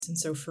And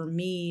so for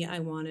me, I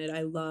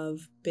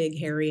love big,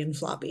 hairy, and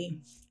floppy.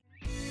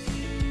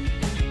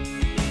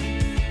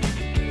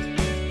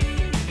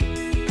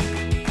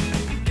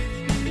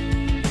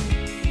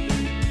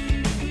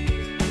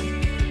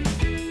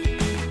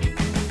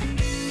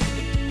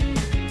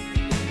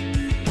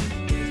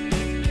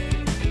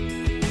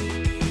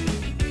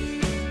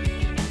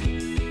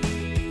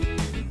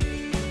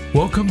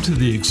 Welcome to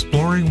the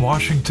Exploring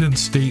Washington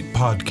State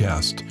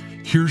podcast.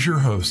 Here's your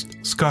host,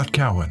 Scott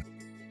Cowan.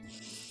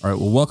 All right,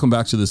 well, welcome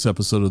back to this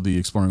episode of the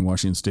Exploring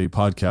Washington State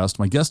podcast.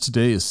 My guest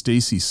today is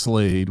Stacy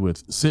Slade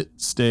with Sit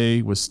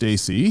Stay with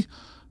Stacy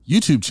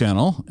YouTube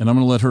channel, and I'm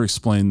going to let her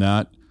explain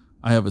that.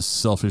 I have a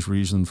selfish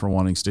reason for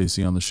wanting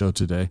Stacy on the show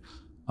today.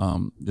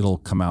 It'll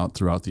come out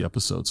throughout the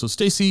episode. So,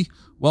 Stacy,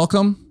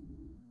 welcome.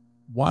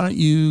 Why don't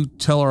you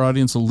tell our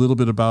audience a little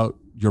bit about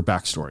your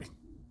backstory?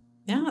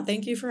 Yeah,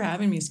 thank you for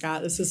having me,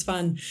 Scott. This is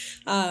fun.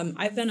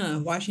 I've been a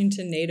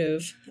Washington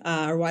native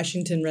or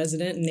Washington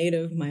resident and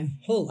native my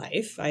whole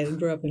life. I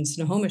grew up in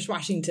Snohomish,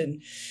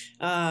 Washington.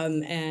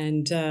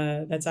 And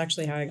that's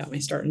actually how I got my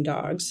start in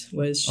dogs,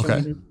 was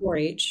showing in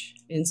 4-H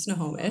in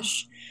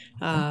Snohomish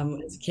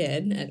as a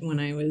kid. When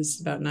I was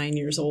about 9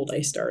 years old,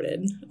 I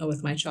started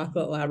with my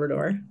chocolate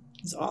Labrador.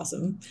 It was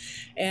awesome.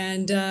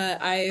 And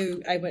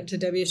I went to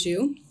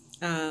WSU.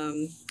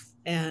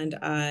 And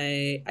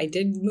I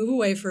did move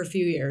away for a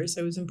few years.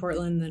 I was in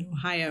Portland, then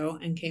Ohio,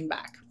 and came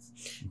back.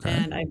 Okay.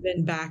 And I've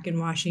been back in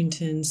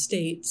Washington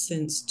State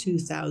since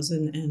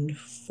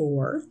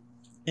 2004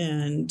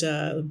 and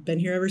been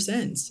here ever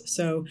since.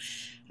 So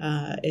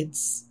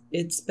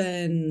it's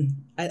been,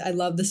 I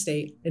love the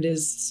state. It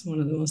is one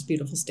of the most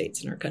beautiful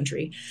states in our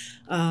country.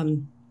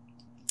 And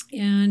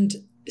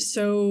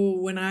so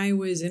when I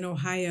was in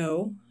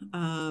Ohio,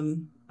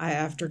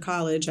 after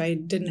college, I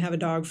didn't have a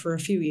dog for a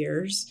few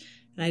years.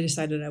 And I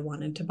decided I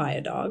wanted to buy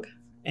a dog.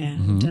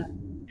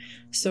 And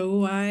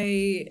so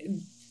I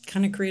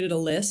kind of created a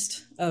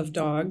list of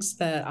dogs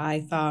that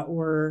I thought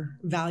were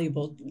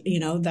valuable,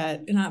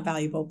 that not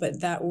valuable,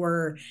 but that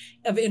were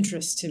of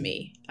interest to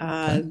me,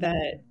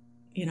 that,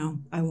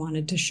 I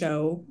wanted to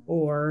show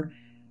or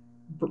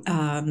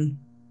own.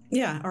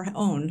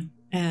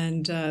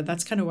 And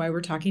that's kind of why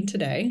we're talking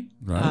today,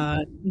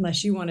 right.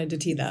 Unless you wanted to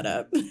tee that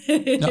up.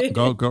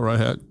 No, go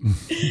right ahead.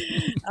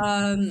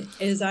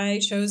 Is I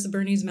chose the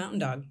Bernese Mountain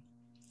Dog.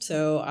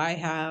 So I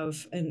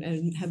have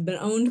and have been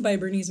owned by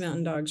Bernese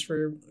Mountain Dogs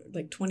for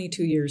like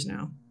 22 years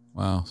now.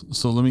 Wow.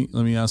 So let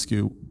me ask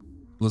you,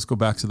 let's go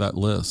back to that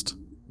list.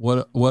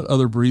 What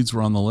other breeds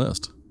were on the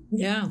list?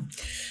 Yeah.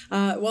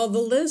 Well, the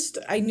list,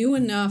 I knew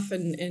enough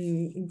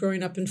and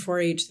growing up in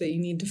 4-H that you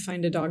need to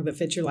find a dog that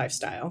fits your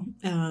lifestyle.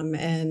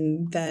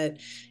 And that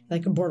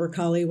like a border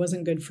collie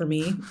wasn't good for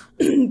me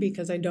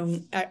because I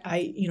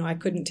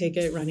couldn't take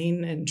it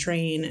running and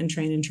train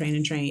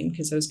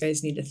because those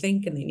guys need to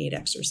think and they need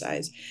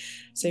exercise.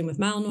 Same with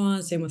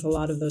Malinois, same with a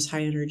lot of those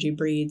high energy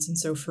breeds. And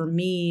so for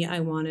me, I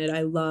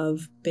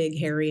love big,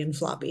 hairy, and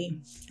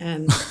floppy.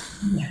 And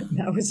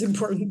that was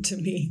important to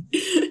me.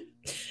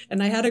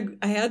 And I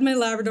had my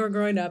Labrador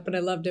growing up and I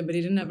loved him, but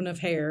he didn't have enough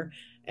hair.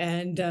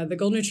 And the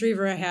Golden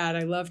Retriever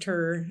I loved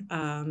her.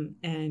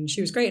 And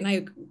she was great. And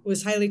I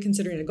was highly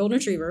considering a Golden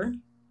Retriever,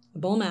 a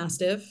Bull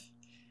Mastiff,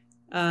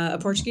 a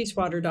Portuguese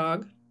Water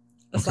Dog,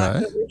 a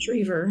Flat-Coat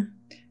Retriever,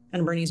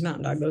 and a Bernese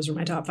Mountain Dog. Those were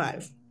my top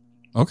 5.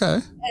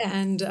 Okay.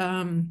 And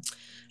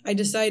I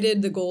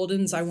decided the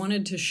Goldens I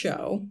wanted to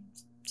show.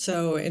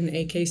 So in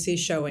AKC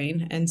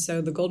showing. And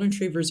so the Golden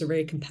Retrievers are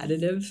very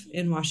competitive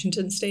in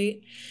Washington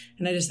State.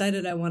 And I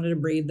decided I wanted a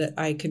breed that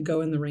I could go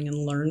in the ring and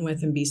learn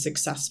with and be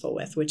successful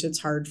with, which it's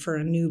hard for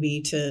a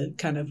newbie to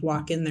kind of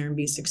walk in there and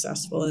be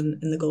successful in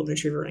the Golden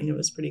Retriever ring. It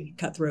was pretty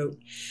cutthroat.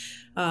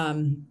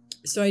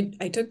 So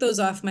I took those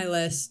off my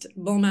list.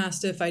 Bull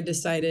Mastiff I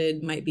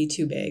decided might be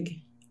too big.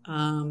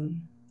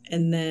 And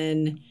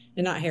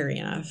not hairy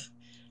enough.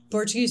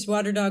 Portuguese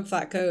Water Dog,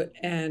 Flat-Coat,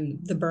 and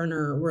the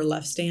Berner were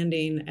left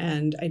standing,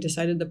 and I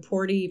decided the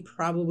Porty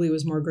probably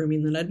was more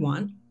grooming than I'd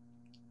want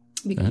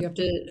because you have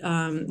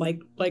to,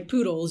 like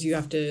poodles, you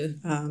have to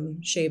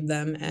shave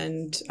them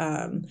and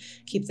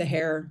keep the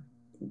hair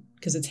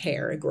because it's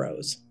hair, it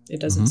grows. It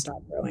doesn't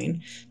stop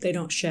growing. They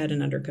don't shed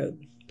an undercoat.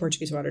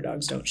 Portuguese Water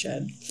Dogs don't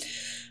shed.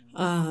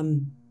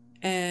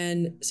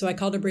 And so I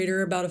called a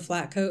breeder about a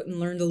Flat-Coat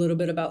and learned a little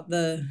bit about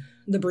the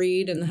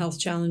breed and the health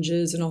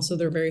challenges, and also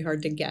they're very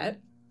hard to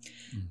get.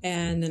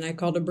 And then I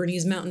called a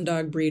Bernese Mountain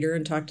Dog breeder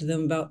and talked to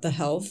them about the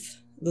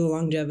health, the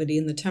longevity,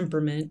 and the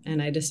temperament.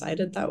 And I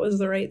decided that was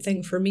the right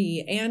thing for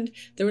me. And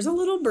there was a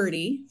little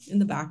birdie in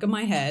the back of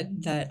my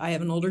head that I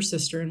have an older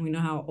sister, and we know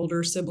how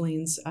older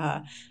siblings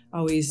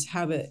always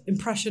have an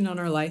impression on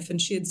our life.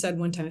 And she had said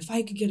one time, if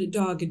I could get a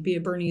dog, it'd be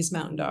a Bernese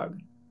Mountain Dog.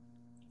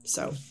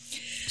 So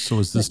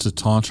is this to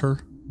taunt her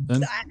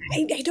then?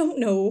 I don't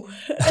know.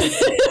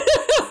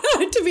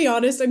 To be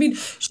honest, I mean,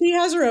 she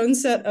has her own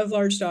set of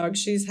large dogs.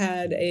 She's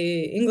had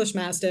a English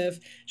Mastiff.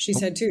 She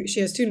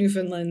has 2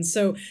 Newfoundlands.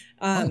 So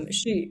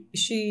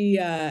she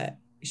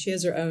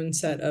has her own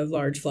set of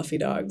large fluffy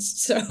dogs.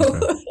 So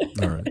okay.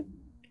 All right.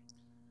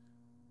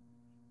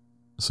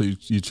 So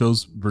you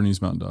chose Bernese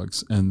Mountain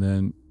Dogs, and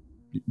then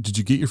did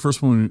you get your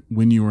first one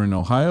when you were in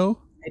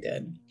Ohio? I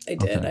did.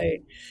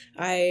 Okay.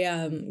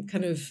 I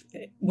kind of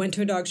went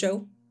to a dog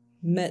show,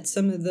 met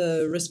some of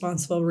the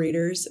responsible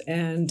breeders,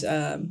 and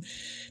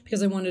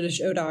because I wanted a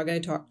show dog, I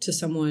talked to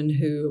someone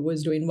who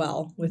was doing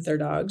well with their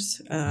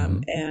dogs,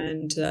 and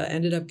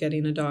ended up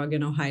getting a dog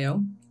in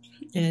Ohio.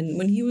 And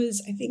when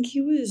I think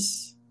he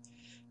was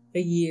a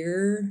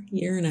year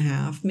and a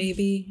half,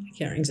 maybe. I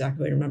can't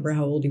exactly remember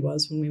how old he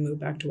was when we moved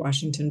back to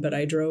Washington, but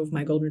I drove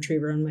my golden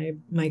retriever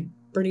and my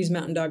Bernese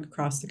Mountain Dog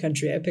across the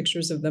country. I have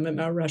pictures of them at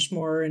Mount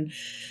Rushmore and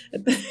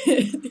at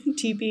the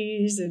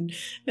teepees and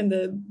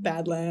the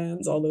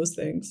Badlands, all those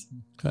things.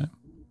 Okay.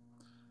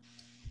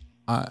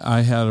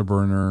 I had a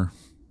Berner,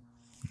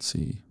 let's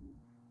see,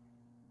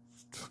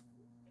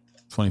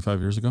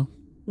 25 years ago.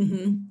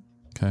 Mm-hmm.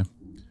 Okay.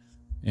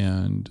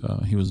 And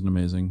he was an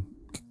amazing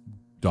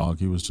dog.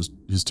 He was just,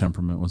 his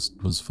temperament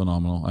was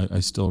phenomenal.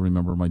 I still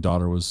remember my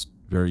daughter was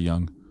very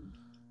young,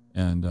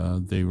 and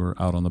they were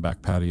out on the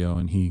back patio,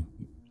 and he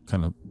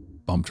kind of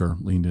bumped her,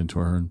 leaned into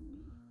her, and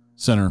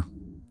sent her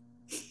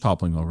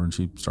toppling over, and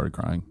she started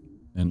crying.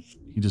 And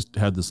he just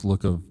had this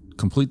look of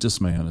complete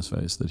dismay on his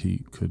face that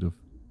he could have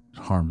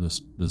harmed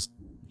this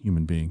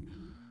human being.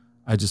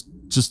 I just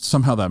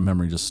somehow that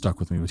memory just stuck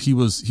with me. But he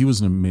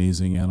was an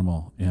amazing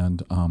animal,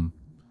 and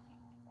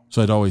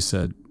so I'd always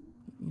said,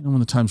 when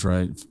the time's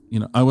right,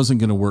 I wasn't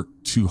going to work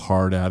too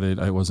hard at it.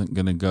 I wasn't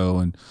going to go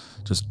and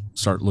just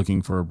start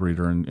looking for a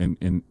breeder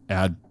and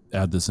add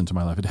this into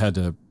my life.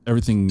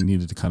 Everything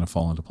needed to kind of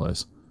fall into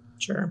place.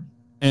 Sure.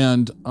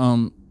 And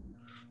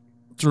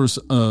through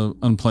an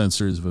unplanned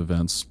series of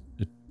events,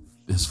 it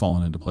has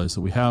fallen into place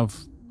that we have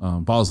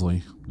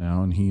Bosley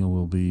now, and he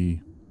will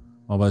be,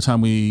 by the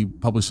time we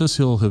publish this,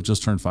 he'll have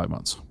just turned 5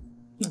 months.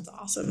 That's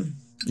awesome.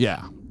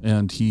 Yeah.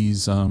 And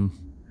he's,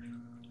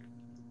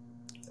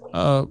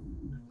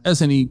 as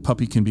any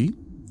puppy can be,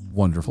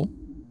 wonderful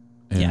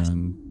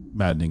and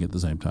maddening at the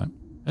same time,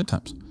 at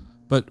times.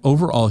 But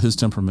overall, his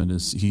temperament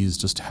is, he's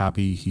just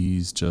happy.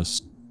 He's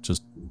just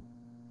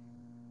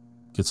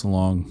gets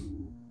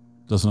along,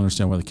 doesn't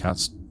understand why the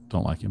cats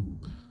don't like him.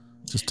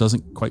 Just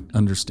doesn't quite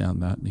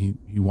understand that.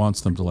 He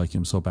wants them to like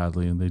him so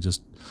badly, and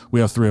we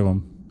have 3 of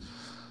them.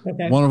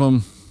 Okay. One of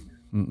them,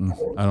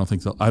 I don't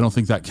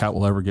think that cat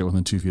will ever get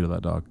within 2 feet of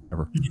that dog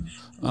ever.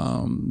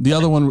 The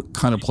other one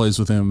kind of plays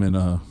with him in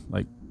a,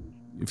 like,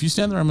 if you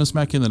stand there, I'm going to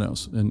smack you in the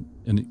nose. And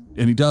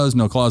he does,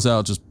 no claws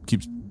out, just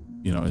keeps,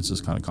 it's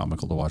just kind of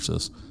comical to watch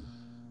this.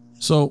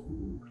 So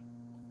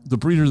the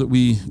breeder that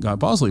we got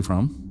Bosley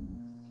from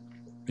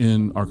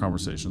in our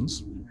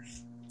conversations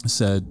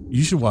said,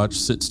 you should watch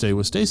Sit Stay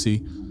with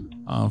Stacy.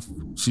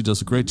 She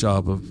does a great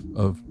job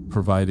of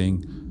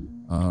providing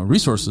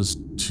resources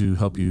to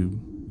help you,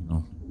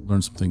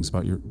 learn some things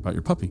about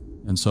your puppy.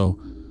 And so,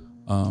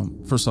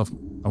 first off,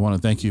 I want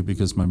to thank you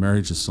because my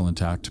marriage is still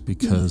intact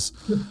because,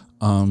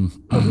 oh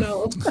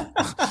no.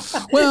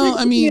 Well,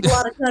 I mean, a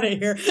lot of credit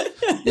here.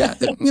 Yeah.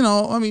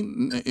 I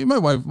mean, my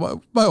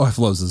wife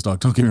loves this dog.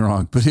 Don't get me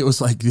wrong, but it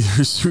was like,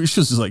 she was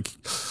just like,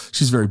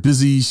 she's very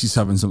busy. She's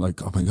having some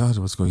like, oh my God,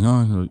 what's going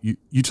on?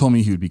 You told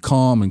me he would be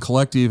calm and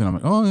collective. And I'm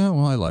like, oh yeah,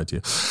 well, I lied to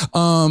you.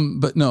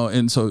 But no.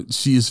 And so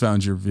she has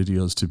found your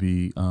videos to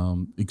be,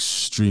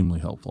 extremely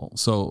helpful.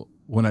 So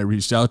when I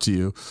reached out to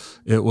you,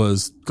 it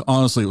was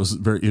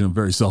very,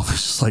 very selfish.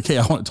 It's like, hey,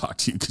 I want to talk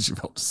to you because you've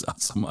helped us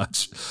out so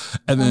much.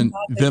 And then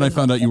I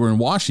found out you were in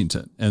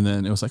Washington, and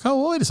then it was like, oh,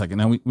 well, wait a second.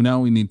 Now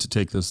we need to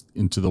take this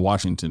into the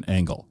Washington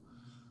angle.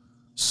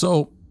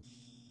 So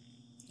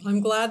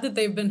I'm glad that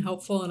they've been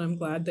helpful, and I'm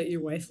glad that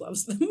your wife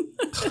loves them.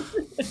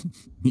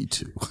 Me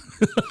too.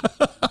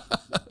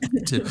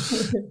 Me too.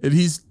 And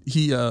he's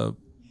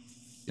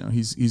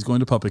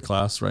going to puppet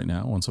class right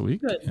now once a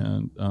week. Good.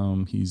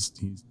 And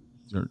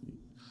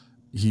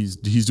he's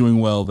doing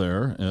well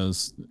there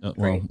as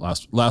well.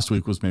 Last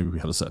week was maybe we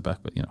had a setback,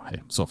 but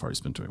hey, so far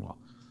he's been doing well.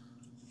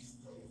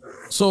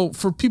 So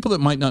for people that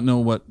might not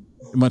know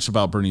much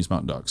about Bernese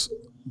Mountain Dogs,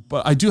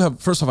 but I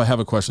have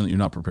a question that you're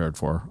not prepared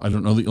for. I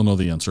don't know that you'll know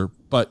the answer,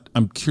 but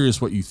I'm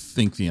curious what you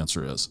think the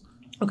answer is.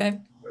 Okay.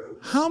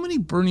 How many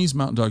Bernese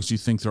Mountain Dogs do you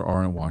think there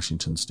are in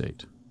Washington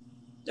State?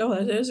 Oh,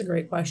 that is a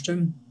great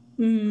question.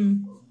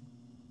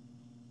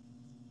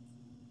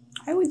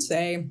 I would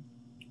say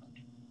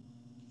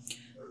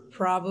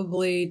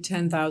probably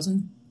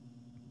 10,000.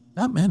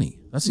 That many?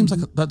 That seems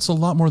like that's a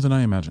lot more than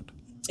I imagined.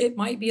 It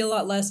might be a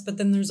lot less, but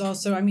then there's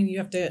also, you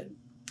have to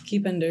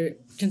keep into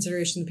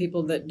consideration the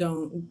people that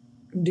don't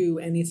do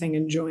anything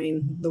and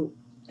join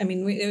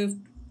we have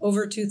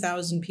over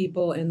 2,000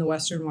 people in the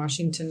Western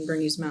Washington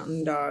Bernese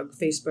Mountain Dog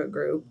Facebook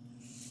group.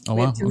 Oh,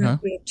 wow. Okay.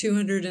 We have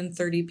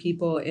 230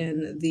 people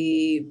in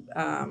the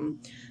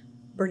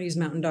Bernese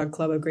Mountain Dog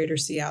Club of Greater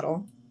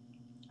Seattle,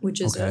 which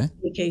is a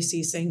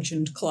AKC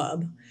sanctioned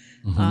club.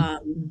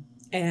 Mm-hmm.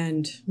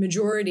 And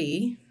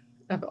majority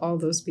of all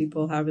those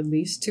people have at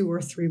least 2 or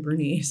 3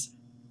 Bernese.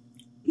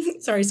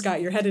 Sorry,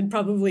 Scott, you're headed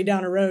probably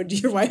down a road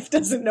your wife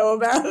doesn't know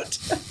about.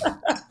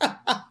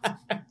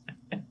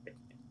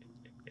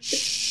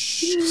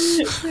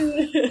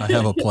 I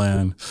have a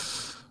plan.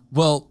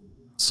 Well,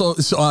 so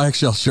I'll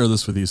share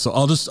this with you. So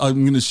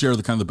I'm going to share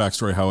the kind of the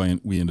backstory how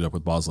we ended up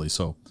with Bosley.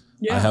 So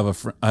I have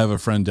a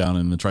friend down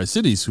in the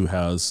Tri-Cities who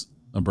has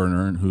a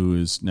burner and who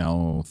is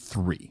now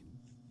 3,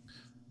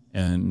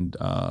 and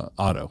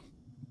Otto,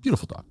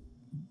 beautiful dog.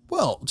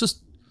 Well,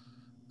 just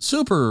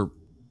super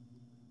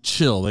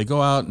chill. They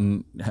go out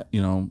and,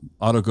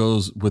 Otto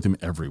goes with him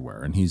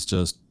everywhere, and he's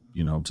just,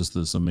 just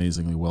this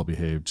amazingly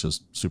well-behaved,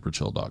 just super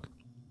chill dog.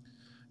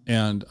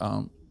 And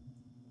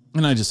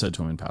I just said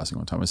to him in passing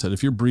one time, I said,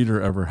 if your breeder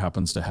ever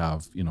happens to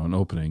have, an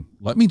opening,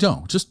 let me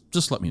know.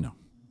 Just let me know.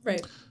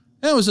 Right.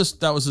 And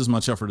that was as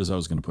much effort as I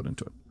was going to put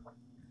into it.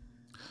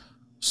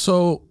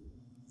 So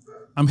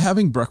I'm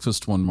having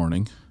breakfast one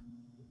morning,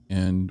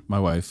 and my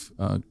wife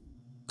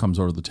comes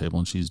over to the table,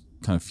 and she's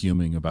kind of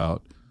fuming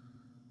about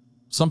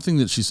something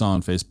that she saw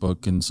on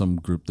Facebook in some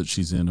group that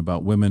she's in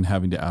about women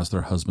having to ask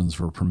their husbands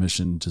for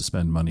permission to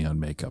spend money on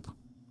makeup.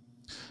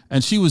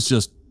 And she was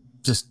just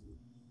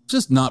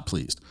not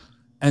pleased.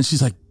 And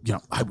she's like,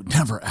 I would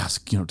never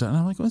ask, and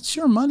I'm like, well, it's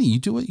your money. You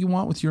do what you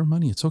want with your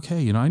money. It's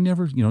okay.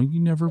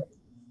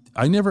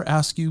 I never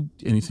ask you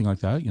anything like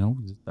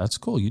that. That's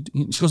cool. She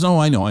goes, no,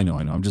 I know.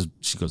 I'm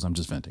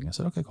just venting. I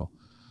said, okay, cool.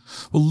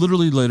 Well,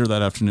 literally later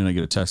that afternoon, I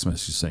get a text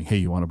message saying, hey,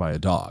 you want to buy a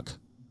dog?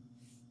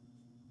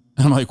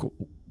 And I'm like,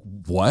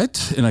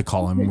 what? And I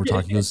call him and we're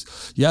talking. He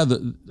goes, yeah,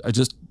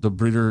 the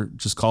breeder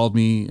just called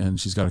me and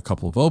she's got a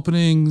couple of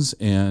openings.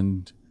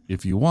 And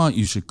if you want,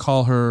 you should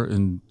call her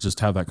and just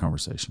have that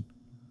conversation.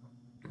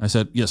 I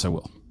said, yes, I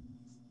will.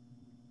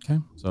 Okay.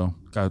 So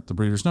got the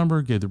breeder's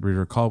number, gave the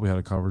breeder a call. We had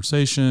a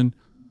conversation,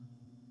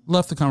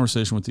 left the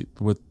conversation with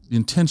the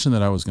intention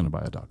that I was going to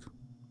buy a dog,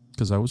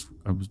 because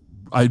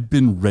I'd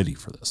been ready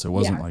for this. It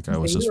wasn't like I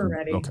was just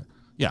ready. Okay.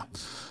 Yeah.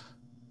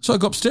 So I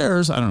go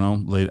upstairs, I don't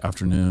know, late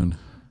afternoon,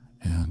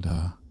 and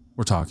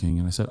we're talking.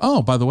 And I said,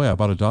 oh, by the way, I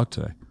bought a dog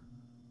today.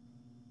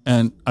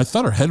 And I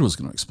thought her head was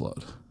going to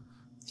explode.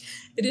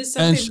 It is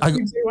something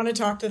you do want to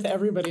talk to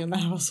everybody in the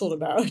household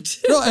about.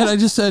 No, and I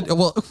just said,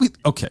 well,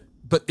 okay.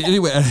 But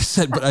anyway, I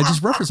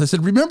just referenced, I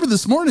said, remember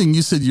this morning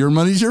you said your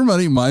money's your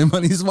money, my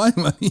money's my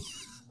money.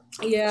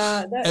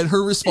 Yeah. And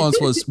her response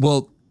was,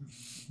 well,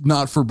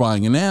 not for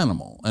buying an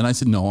animal. And I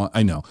said, no,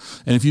 I know.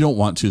 And if you don't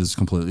want to, this is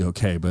completely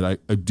okay. But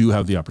I do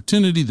have the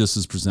opportunity. This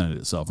has presented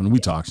itself. And we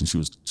talked, and she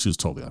was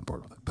totally on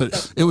board with it.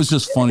 But it was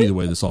just funny the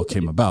way this all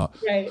came about.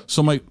 Right.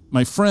 So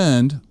my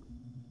friend,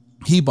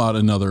 he bought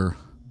another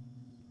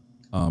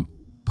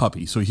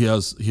puppy. So he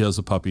has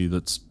a puppy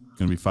that's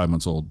going to be 5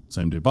 months old,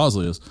 same day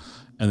Bosley is.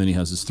 And then he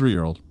has his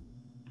 3-year-old.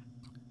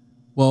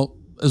 Well,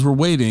 as we're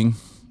waiting,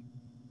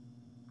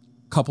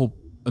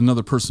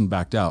 another person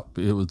backed out.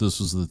 This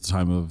was the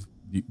time of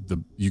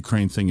the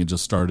Ukraine thing had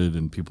just started,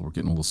 and people were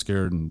getting a little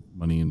scared, and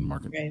money and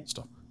market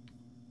stuff.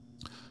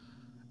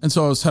 And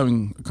so I was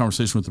having a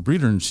conversation with the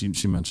breeder, and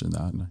she mentioned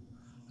that, and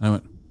I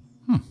went,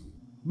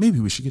 maybe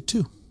we should get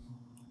 2.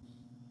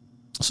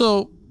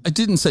 So I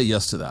didn't say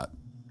yes to that,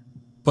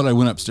 but I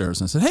went upstairs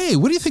and I said, hey,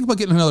 what do you think about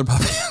getting another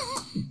puppy?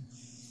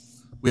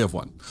 We have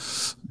 1.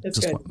 That's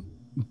just good.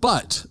 1.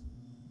 But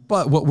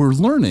what we're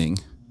learning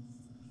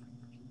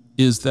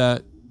is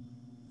that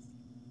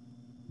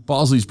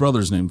Bosley's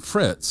brother's named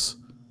Fritz.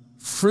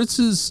 Fritz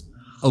is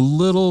a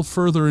little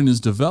further in his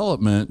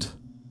development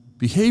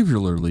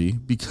behaviorally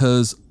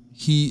because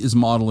he is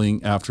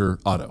modeling after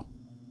Otto.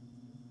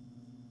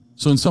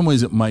 So in some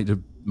ways it might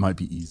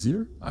be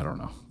easier. I don't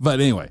know. But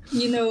anyway.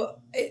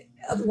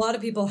 A lot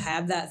of people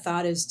have that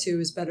thought as 2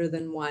 is better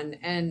than 1.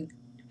 And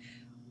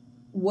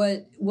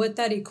what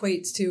that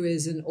equates to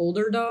is an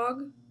older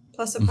dog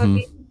plus a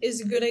puppy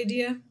is a good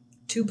idea.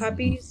 2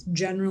 puppies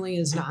generally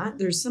is not.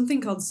 There's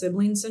something called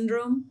sibling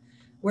syndrome,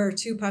 where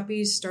 2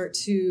 puppies start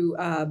to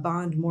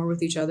bond more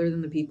with each other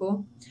than the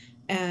people.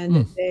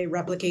 And they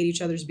replicate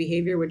each other's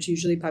behavior, which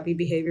usually puppy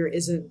behavior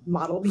isn't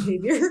model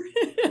behavior.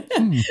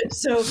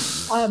 So,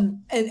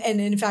 and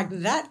in fact,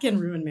 that can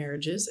ruin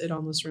marriages. It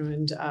almost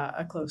ruined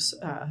a close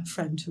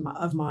friend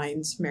of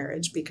mine's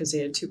marriage because they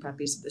had 2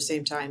 puppies at the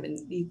same time. And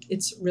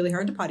it's really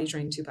hard to potty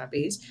train 2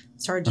 puppies.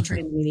 It's hard to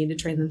train them. You need to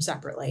train them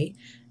separately.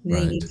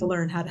 They need to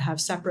learn how to have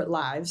separate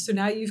lives. So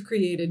now you've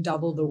created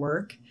double the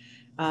work.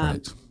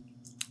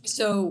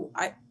 So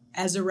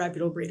as a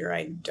reputable breeder,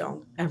 I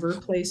don't ever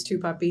place 2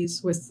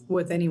 puppies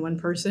with any one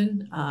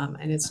person.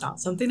 And it's not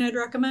something I'd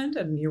recommend.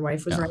 And your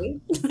wife was right.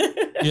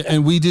 Yeah,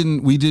 and we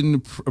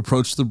didn't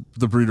approach the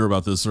breeder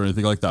about this or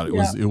anything like that.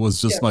 It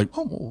was just like,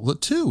 oh, well,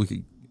 2 we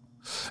could.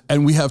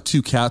 And we have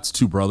 2 cats,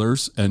 2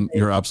 brothers, and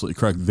you're absolutely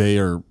correct.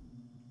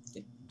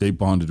 They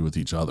bonded with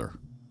each other,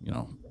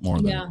 more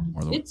than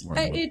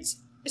it's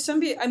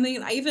some people. I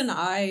mean,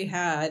 I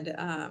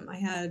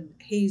had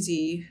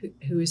Hazy,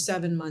 who was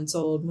 7 months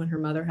old when her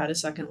mother had a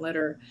second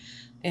litter,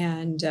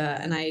 and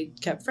I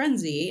kept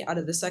Frenzy out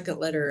of the second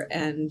litter,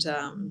 and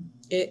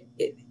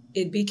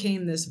it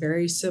became this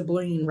very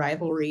sibling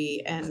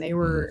rivalry, and they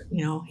were,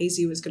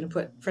 Hazy was going to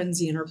put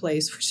Frenzy in her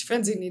place, which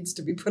Frenzy needs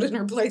to be put in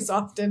her place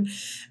often.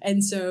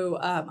 And so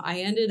I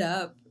ended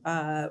up,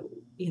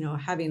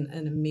 having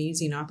an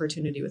amazing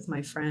opportunity with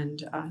my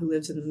friend who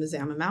lives in the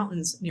Mazama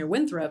Mountains near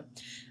Winthrop,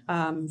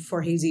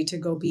 for Hazy to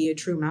go be a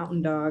true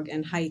mountain dog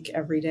and hike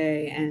every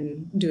day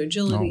and do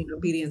agility and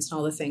obedience and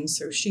all the things.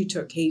 So she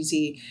took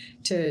Hazy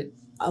to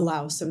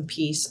allow some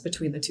peace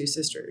between the two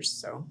sisters.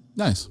 So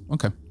nice.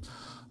 Okay.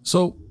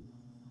 So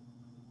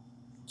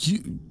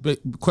the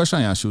question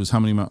I asked you was how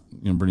many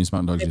Bernese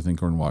Mountain Dogs do you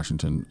think are in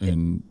Washington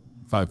in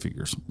 5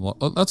 figures? Well,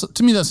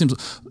 to me, that seems,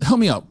 help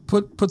me out.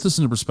 Put this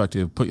into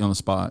perspective, put you on the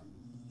spot.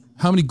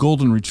 How many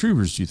golden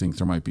retrievers do you think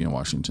there might be in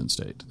Washington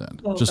State then?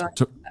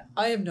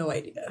 I have no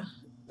idea.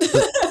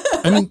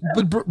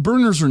 But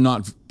burners are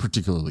not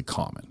particularly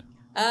common.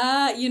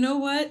 You know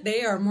what?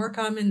 They are more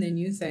common than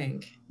you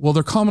think. Well,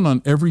 they're common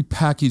on every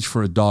package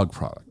for a dog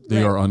product.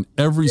 They are on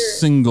every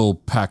single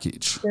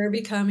package. They're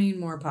becoming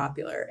more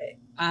popular.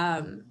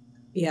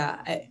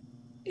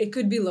 It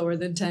could be lower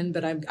than 10,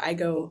 but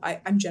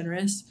I'm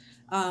generous.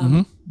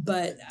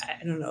 But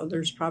I don't know.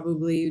 There's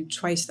probably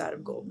twice that of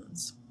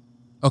Goldens.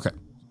 Okay.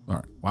 All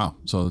right. Wow.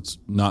 So it's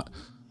not.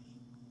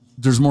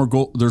 There's more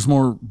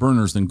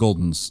burners than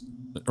Goldens,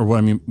 or what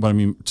I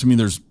mean. To me,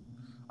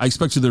 I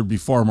expected there to be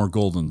far more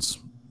Goldens.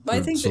 But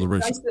I think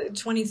I said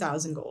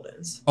 20,000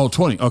 Goldens. Oh,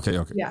 20.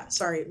 Okay. Yeah.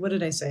 Sorry. What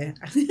did I say?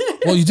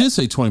 Well, you did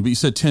say 20, but you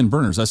said 10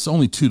 burners. That's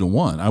only 2 to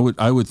 1.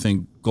 I would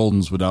think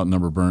Goldens would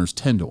outnumber burners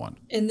 10 to 1.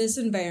 In this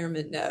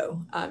environment,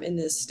 no. In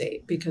this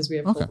state, because we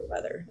have colder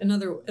weather. In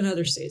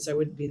other states, that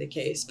wouldn't be the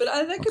case. But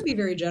that could be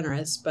very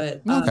generous.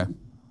 But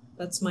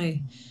that's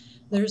my.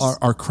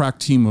 Our crack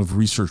team of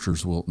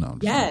researchers will know.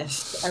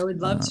 Yes, I would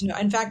love to know.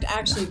 In fact,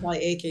 actually, probably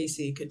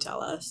AKC could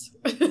tell us.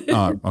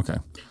 Okay.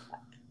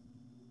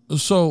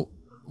 So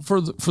for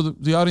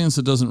the audience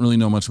that doesn't really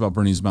know much about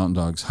Bernese Mountain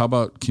Dogs, how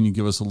about, can you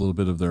give us a little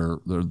bit of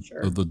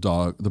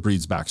the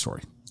breed's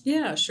backstory?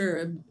 Yeah,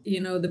 sure.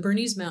 The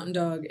Bernese Mountain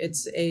Dog,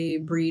 it's a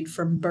breed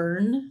from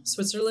Bern,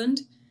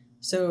 Switzerland.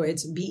 So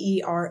it's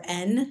Bernese.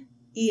 N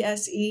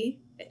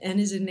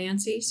is in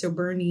Nancy, so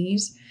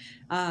Bernese.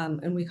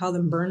 And we call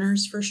them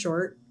Berners for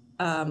short.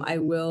 I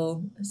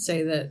will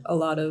say that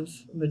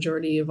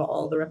majority of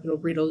all the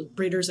reputable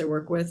breeders I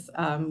work with,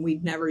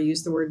 we'd never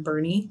use the word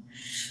Bernie.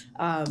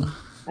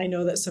 I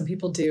know that some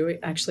people do. It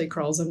actually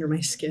crawls under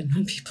my skin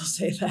when people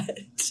say that.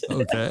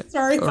 Okay.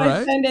 Sorry if I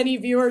offend any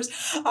viewers.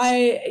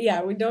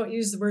 We don't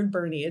use the word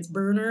Bernie. It's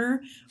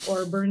Berner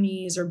or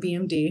Bernese or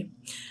BMD.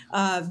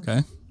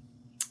 Okay.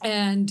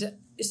 And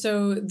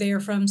so they are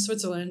from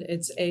Switzerland.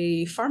 It's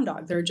a farm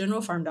dog. They're a general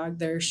farm dog.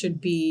 There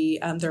should be,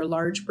 they're a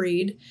large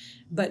breed,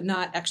 but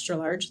not extra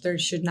large. There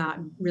should not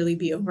really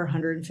be over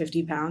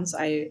 150 pounds.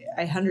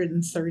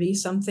 130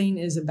 something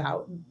is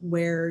about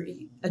where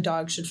a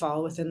dog should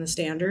fall within the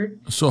standard.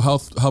 So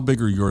how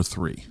big are your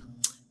 3?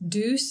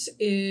 Deuce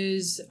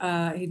is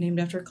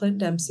named after Clint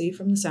Dempsey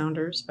from the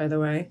Sounders, by the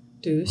way.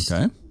 Deuce.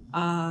 Okay.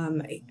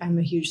 I'm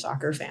a huge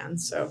soccer fan,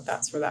 so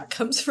that's where that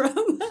comes from.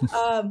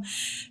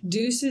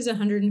 Deuce is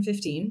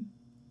 115,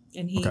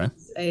 and he's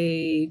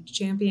a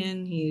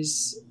champion.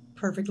 He's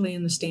perfectly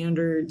in the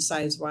standard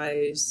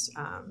size-wise.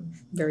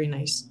 Very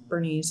nice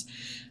Bernese.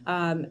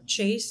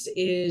 Chase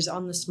is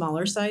on the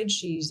smaller side.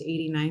 She's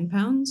 89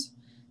 pounds.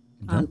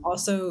 Okay.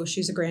 Also,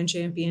 she's a grand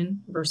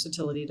champion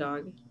versatility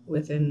dog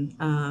within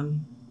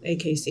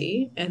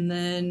AKC. And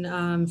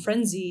then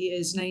Frenzy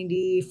is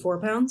 94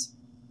 pounds.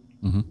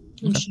 Mm-hmm.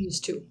 And she's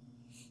 2.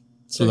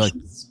 So that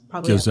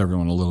gives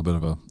everyone a little bit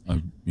of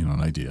an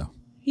idea.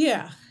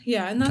 Yeah.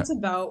 And that's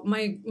about,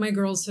 my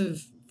girls have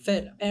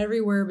fit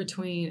everywhere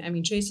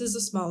between, Chase is the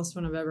smallest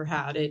one I've ever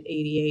had at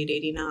 88,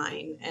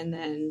 89. And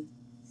then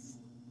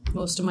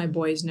most of my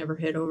boys never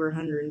hit over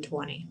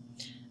 120.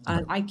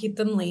 I keep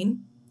them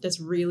lean. That's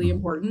really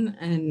important.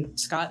 And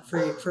Scott,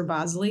 for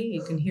Bosley,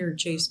 you can hear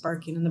Chase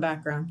barking in the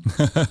background.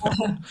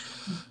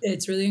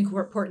 It's really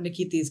important to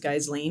keep these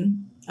guys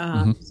lean.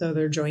 So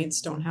their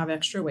joints don't have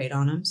extra weight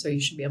on them. So you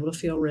should be able to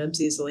feel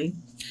ribs easily.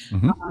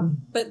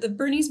 But the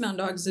Bernese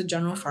Mountain Dog is a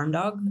general farm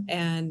dog.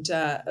 And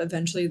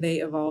eventually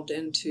they evolved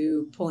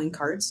into pulling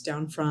carts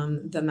down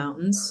from the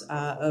mountains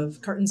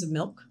of cartons of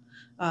milk,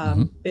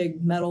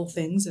 big metal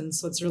things in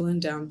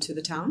Switzerland down to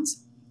the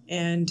towns.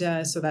 And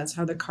so that's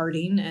how the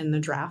carting and the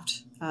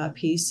draft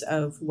piece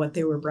of what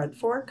they were bred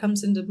for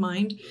comes into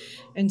mind.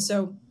 And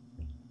so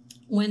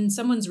when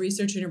someone's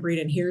researching a breed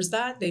and hears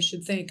that, they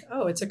should think,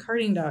 oh, it's a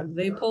carting dog.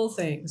 They pull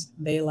things.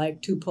 They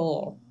like to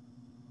pull.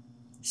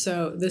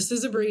 So this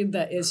is a breed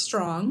that is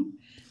strong.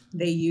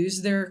 They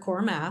use their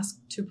core mass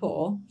to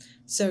pull.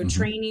 So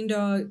training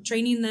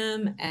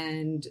them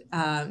and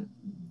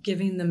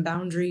giving them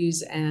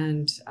boundaries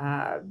and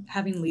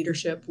having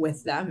leadership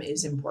with them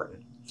is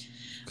important.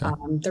 Okay.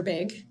 They're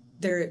big.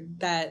 They're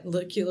that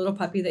cute little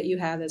puppy that you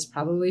have that's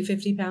probably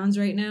 50 pounds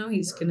right now.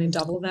 He's going to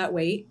double that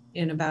weight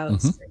in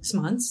about 6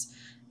 months.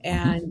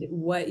 And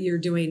what you're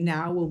doing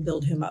now will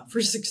build him up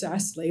for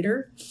success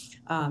later.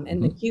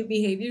 And the cute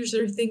behaviors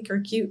that I think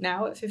are cute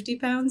now at 50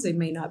 pounds, they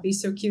may not be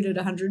so cute at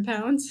 100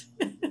 pounds.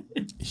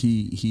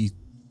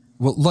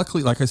 Well,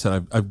 luckily, like I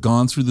said, I've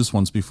gone through this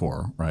once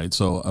before, right?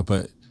 So,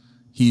 but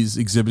he's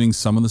exhibiting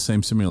some of the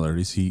same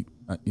similarities.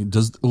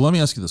 Let me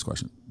ask you this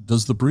question.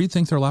 Does the breed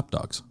think they're lap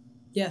dogs?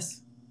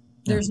 Yes.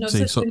 There's no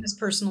such thing as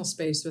personal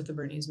space with the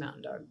Bernese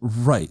Mountain Dog.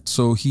 Right.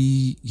 So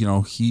he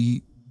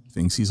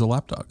thinks he's a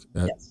lap dog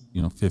at, Yes.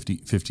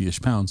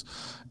 50-ish pounds.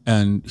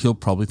 And he'll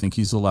probably think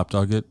he's a lap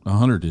dog at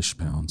 100-ish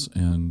pounds.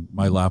 And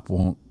my lap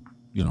won't,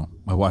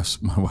 my wife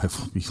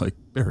will be like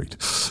buried.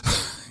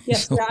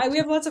 Yes. Yeah, we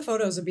have lots of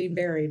photos of being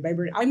buried by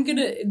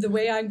the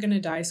way I'm going to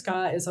die,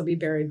 Scott, is I'll be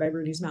buried by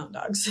Bernese Mountain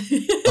Dogs.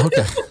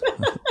 Okay.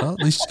 Well,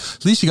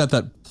 at least you got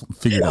that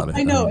figured out.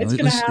 I know, it's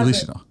going to happen. At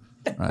least you know.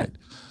 Right.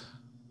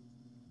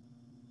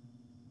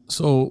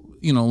 So,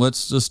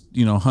 let's just,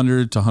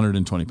 100 to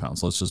 120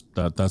 pounds. Let's just,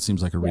 that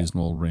seems like a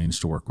reasonable range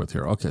to work with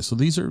here. Okay. So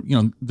these are,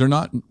 they're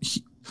not,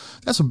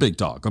 that's a big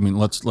dog. I mean,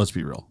 let's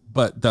be real,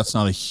 but that's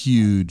not a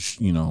huge,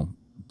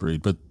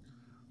 breed. But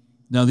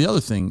now the other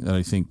thing that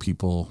I think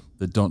people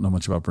that don't know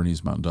much about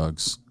Bernese Mountain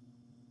Dogs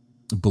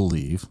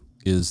believe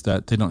is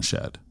that they don't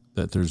shed,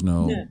 that there's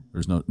no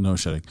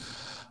shedding.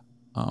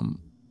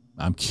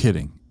 I'm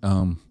kidding.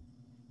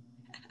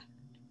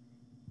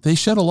 They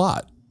shed a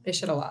lot. They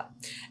shed a lot.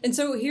 And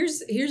so here's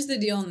the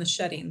deal on the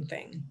shedding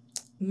thing.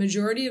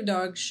 Majority of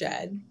dogs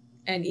shed,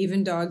 and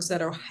even dogs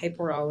that are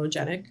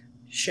hypoallergenic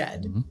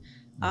shed.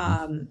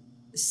 Mm-hmm.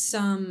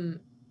 Some,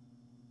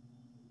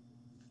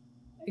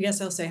 I guess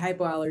I'll say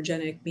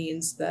hypoallergenic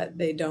means that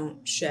they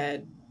don't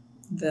shed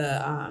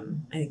the, I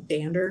think,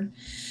 dander.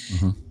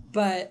 Mm-hmm.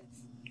 But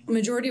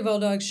majority of all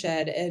dogs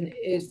shed. And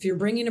if you're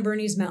bringing a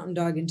Bernese Mountain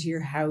Dog into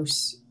your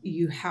house,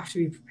 you have to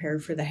be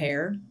prepared for the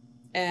hair.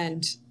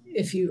 And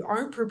if you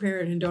aren't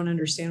prepared and don't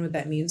understand what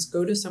that means,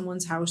 go to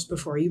someone's house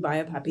before you buy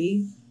a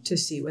puppy to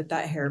see what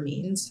that hair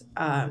means.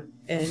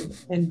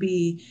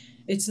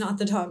 It's not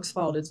the dog's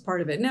fault. It's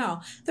part of it.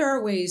 Now, there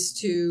are ways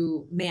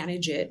to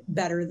manage it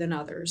better than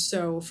others.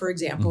 So, for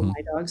example,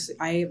 my dogs,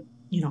 I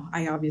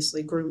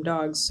obviously groom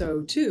dogs,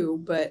 so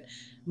too, but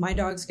my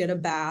dogs get a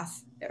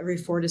bath every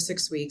 4 to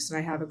 6 weeks, and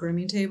I have a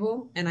grooming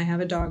table and I have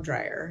a dog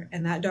dryer,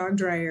 and that dog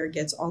dryer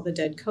gets all the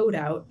dead coat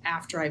out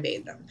after I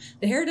bathe them.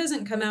 The hair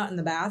doesn't come out in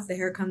the bath. The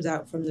hair comes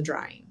out from the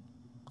drying.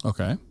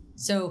 Okay.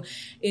 So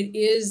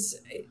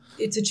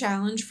it's a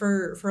challenge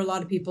for a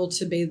lot of people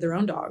to bathe their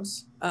own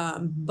dogs.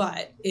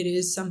 But it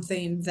is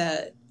something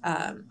that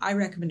I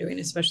recommend doing,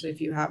 especially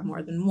if you have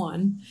more than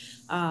one,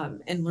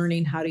 and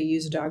learning how to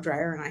use a dog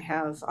dryer. And I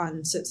have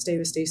on Sit Stay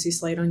with Stacy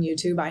Slade on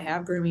YouTube, I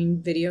have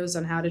grooming videos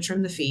on how to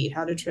trim the feet,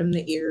 how to trim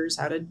the ears,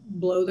 how to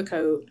blow the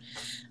coat.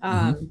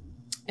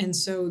 And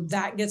so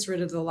that gets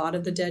rid of a lot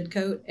of the dead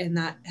coat, and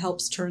that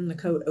helps turn the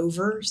coat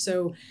over.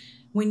 So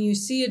when you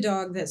see a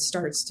dog that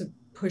starts to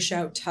push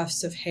out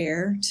tufts of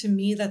hair, to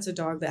me, that's a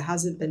dog that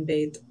hasn't been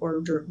bathed or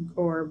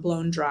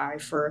blown dry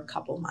for a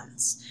couple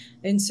months.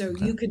 And so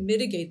you could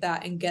mitigate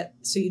that and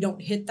so you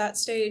don't hit that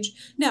stage.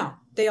 Now,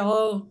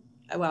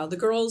 the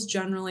girls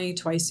generally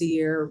twice a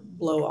year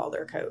blow all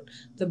their coat.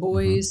 The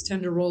boys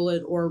tend to roll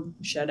it or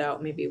shed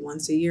out maybe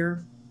once a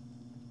year,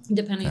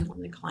 depending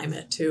on the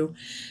climate too.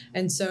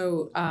 And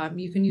so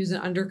you can use an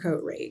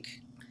undercoat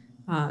rake.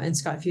 And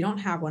Scott, if you don't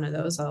have one of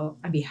those,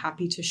 I'd be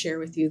happy to share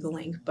with you the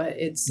link, but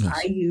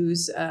I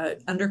use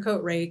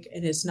undercoat rake,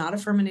 and it's not a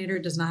Furminator.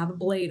 It does not have a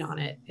blade on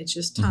it. It's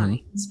just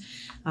tines.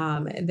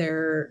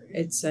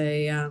 It's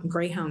a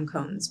Greyhound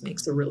cones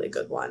makes a really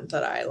good one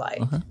that I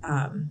like. Okay.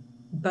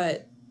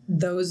 But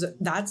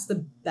that's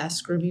the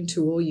best grooming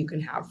tool you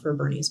can have for a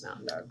Bernese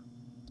Mountain Dog.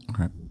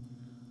 Okay.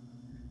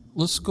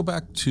 Let's go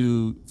back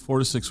to 4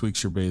 to 6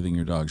 weeks you're bathing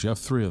your dogs. You have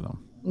 3 of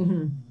them.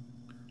 Mm-hmm.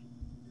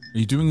 Are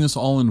you doing this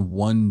all in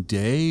one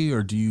day,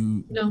 or do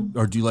you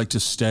like to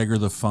stagger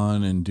the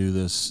fun and do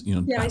this?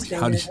 I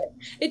stagger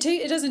it.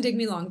 It doesn't take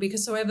me long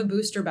because I have a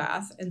booster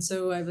bath, and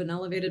so I have an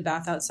elevated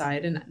bath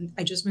outside, and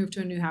I just moved to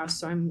a new house,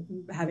 so I'm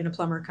having a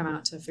plumber come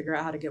out to figure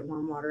out how to get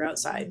warm water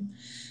outside.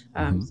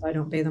 So I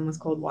don't bathe them with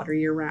cold water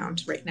year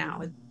round. Right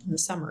now, in the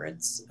summer,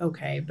 it's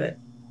okay, but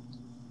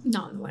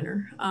not in the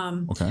winter.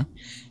 Okay.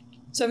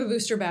 So I have a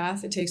booster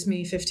bath. It takes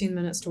me 15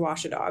 minutes to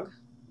wash a dog.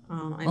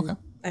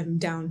 I'm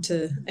down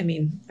to,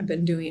 I've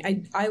been doing,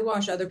 I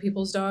wash other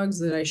people's dogs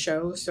that I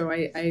show. So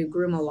I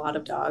groom a lot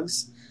of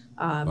dogs.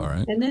 All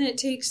right. And then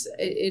it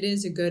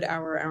is a good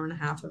hour and a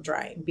half of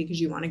drying,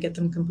 because you want to get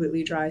them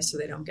completely dry so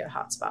they don't get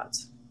hot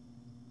spots.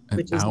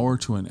 An hour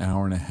to an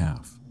hour and a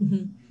half.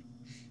 Mm-hmm.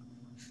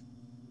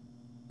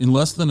 In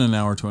less than an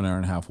hour to an hour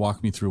and a half,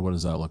 walk me through, what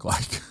does that look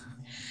like?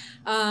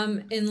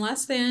 In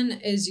less than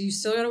is you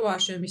still got to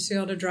wash them. You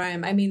still got to dry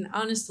them.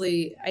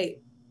 Honestly,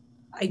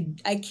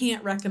 I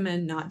can't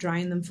recommend not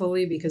drying them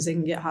fully, because they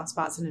can get hot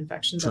spots and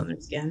infections on their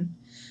skin.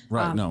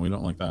 Right. No, we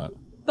don't like that.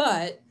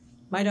 But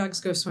my dogs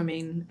go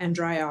swimming and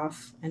dry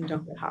off and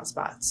don't get hot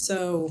spots.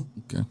 So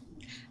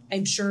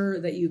I'm sure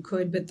that you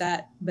could,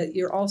 but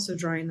you're also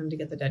drying them to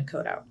get the dead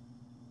coat out.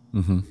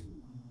 Mm-hmm.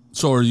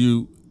 So are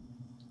you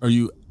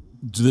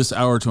this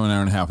hour to an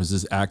hour and a half, is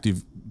this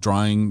active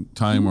drying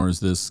time, or is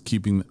this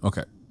keeping?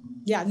 Okay.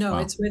 Yeah, no,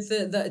 It's with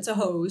it's a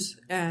hose,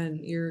 and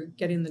you're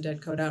getting the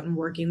dead coat out and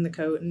working the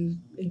coat and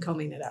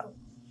combing it out.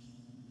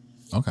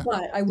 Okay.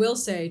 But I will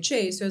say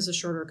Chase, who has a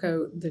shorter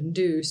coat than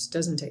Deuce,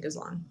 doesn't take as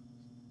long.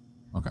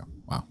 Okay.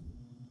 Wow.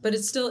 But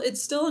it's still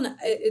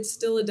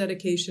a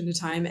dedication to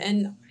time,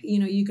 and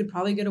you could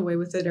probably get away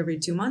with it every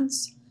 2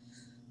 months.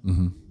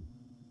 Mm-hmm.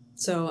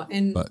 So,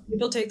 and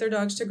people take their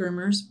dogs to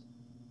groomers.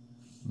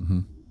 Mm-hmm.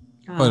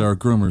 But are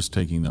groomers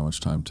taking that much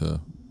time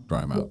to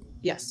dry them out?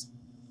 Yes.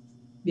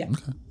 Yeah.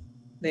 Okay.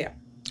 They are.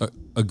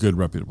 A good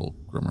reputable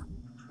groomer.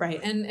 Right.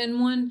 And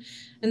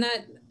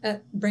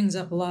that brings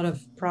up a lot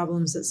of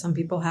problems that some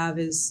people have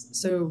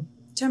so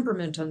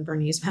temperament on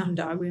Bernese Mountain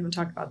Dog. We haven't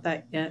talked about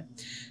that yet.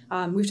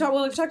 We've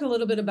talked a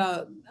little bit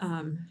about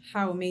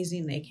how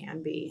amazing they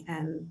can be,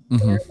 and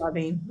they're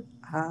loving.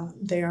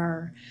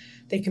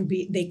 They can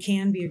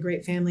be a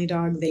great family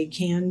dog. They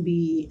can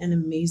be an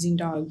amazing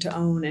dog to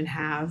own and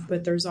have,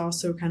 but there's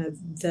also kind of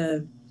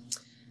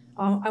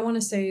I want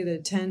to say the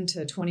 10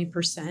 to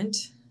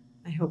 20%.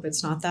 I hope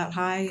it's not that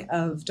high,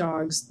 of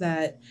dogs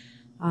that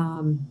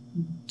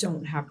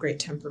don't have great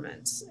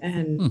temperaments.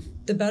 And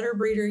the better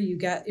breeder you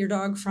get your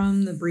dog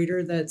from, the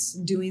breeder that's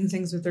doing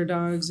things with their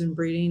dogs and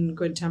breeding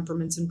good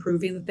temperaments and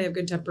proving that they have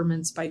good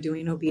temperaments by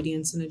doing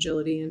obedience and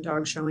agility and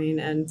dog showing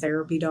and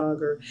therapy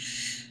dog, or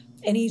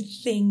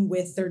anything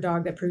with their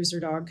dog that proves their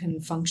dog can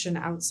function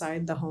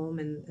outside the home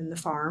and the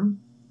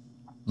farm,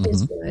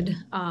 is good,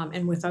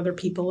 and with other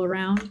people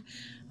around.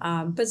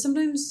 But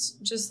sometimes,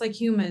 just like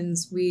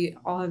humans, we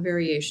all have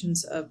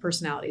variations of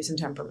personalities and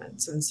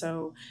temperaments. And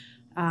so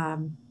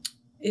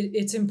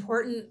it's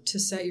important to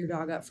set your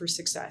dog up for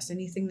success.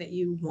 Anything that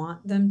you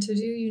want them to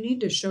do, you need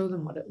to show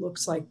them what it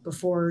looks like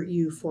before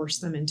you force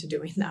them into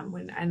doing them.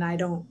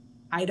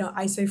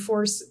 I say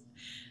force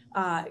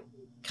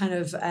kind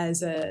of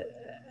as a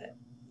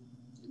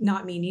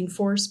not meaning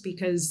force,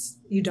 because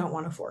you don't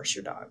want to force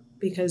your dog,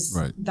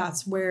 because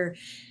that's where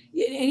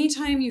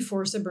anytime you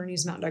force a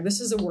Bernese Mountain Dog,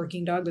 this is a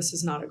working dog, this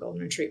is not a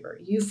Golden Retriever.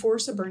 You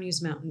force a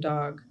Bernese Mountain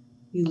Dog,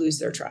 you lose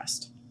their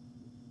trust.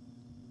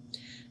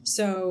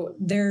 So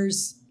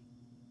there's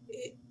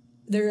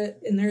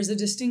a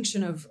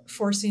distinction of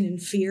forcing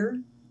and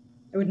fear.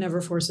 I would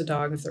never force a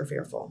dog if they're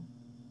fearful,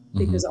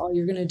 because all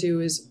you're going to do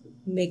is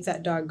make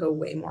that dog go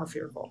way more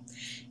fearful.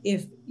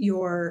 If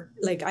you're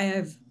like, I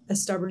have a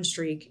stubborn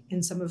streak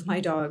in some of my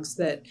dogs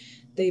that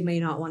they may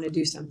not want to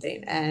do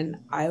something, and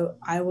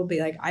I will be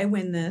like, I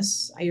win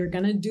this, you're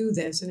going to do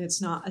this, and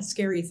it's not a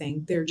scary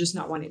thing. They're just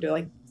not wanting to.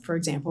 Like, for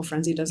example,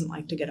 Frenzy doesn't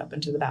like to get up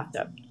into the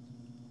bathtub.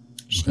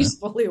 She's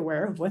fully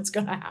aware of what's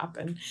going to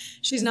happen.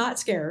 She's not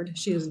scared.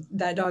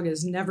 That dog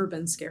has never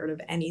been scared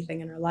of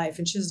anything in her life,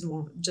 and she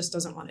just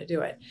doesn't want to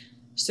do it.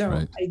 So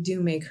I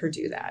do make her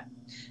do that,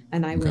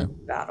 and I win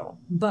the battle.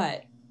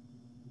 But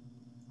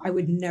I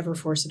would never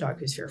force a dog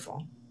who's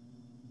fearful.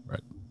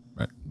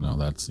 Right. No,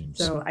 that seems.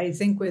 So I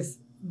think with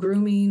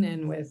grooming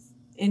and with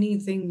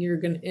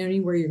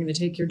anywhere you're going to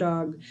take your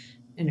dog,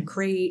 in a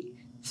crate,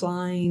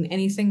 flying,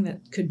 anything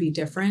that could be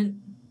different,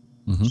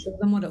 show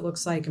them what it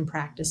looks like and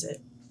practice it.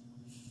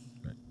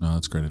 Right. No,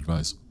 that's great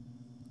advice.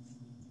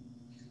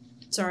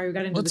 Sorry, we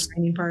got into the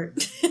training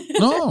part.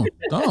 No.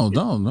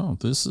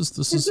 This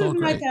is all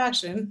great. My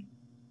passion.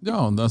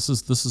 No, this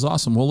is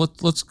awesome. Well,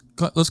 let's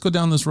go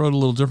down this road a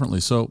little differently.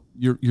 So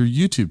your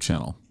YouTube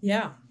channel.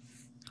 Yeah.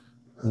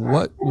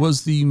 What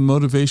was the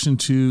motivation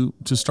to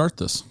start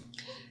this?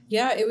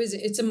 Yeah,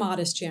 it's a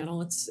modest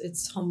channel.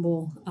 It's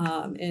humble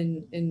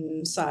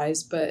in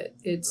size, but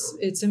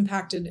it's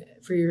impacted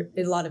for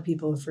a lot of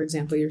people. For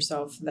example,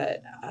 yourself.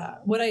 That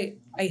what I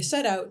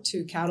set out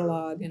to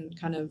catalog and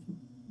kind of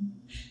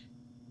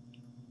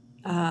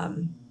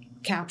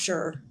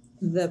capture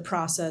the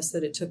process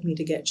that it took me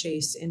to get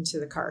Chase into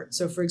the cart.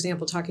 So, for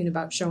example, talking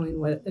about showing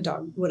what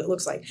it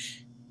looks like.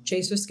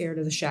 Chase was scared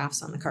of the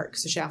shafts on the cart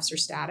because the shafts are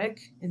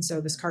static. And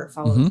so this cart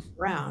followed him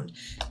around,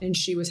 and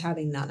she was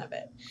having none of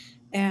it.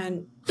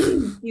 And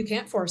you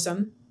can't force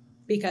them,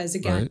 because,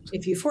 again,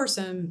 if you force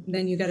them,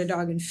 then you got a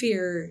dog in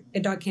fear. A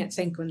dog can't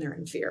think when they're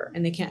in fear,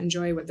 and they can't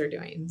enjoy what they're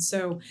doing.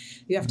 So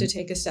you have to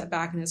take a step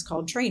back, and it's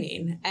called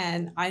training.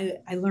 And I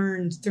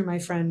learned through my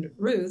friend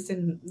Ruth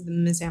in the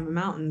Mazama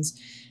Mountains.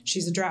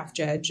 She's a draft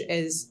judge.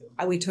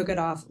 We took it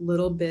off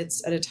little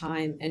bits at a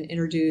time and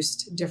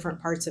introduced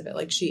different parts of it.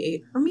 Like, she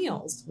ate her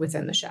meals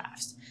within the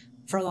shafts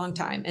for a long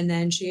time, and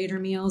then she ate her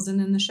meals, and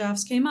then the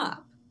shafts came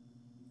up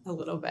a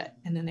little bit,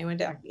 and then they went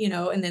down,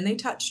 and then they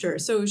touched her.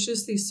 So it was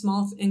just these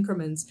small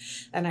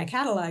increments, and I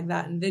cataloged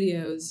that in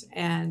videos.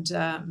 And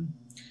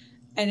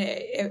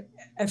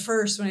at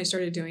first, when I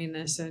started doing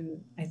this,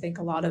 and I think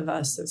a lot of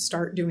us that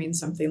start doing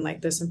something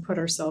like this and put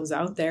ourselves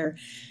out there,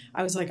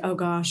 I was like, oh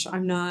gosh,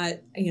 I'm not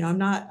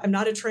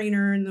a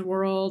trainer in the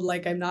world.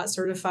 Like, I'm not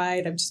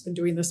certified. I've just been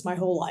doing this my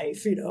whole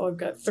life. I've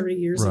got 30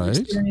 years of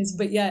experience,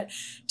 but yet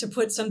to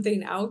put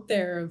something out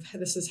there of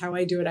this is how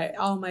I do it.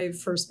 All my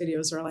first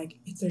videos are like,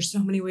 there's so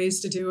many ways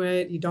to do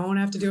it. You don't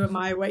have to do it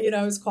my way.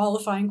 I was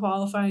qualifying.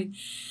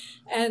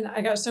 And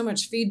I got so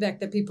much feedback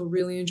that people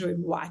really enjoyed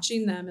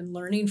watching them and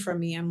learning from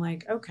me. I'm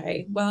like,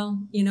 okay, well,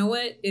 you know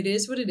what? It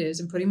is what it is.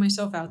 I'm putting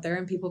myself out there,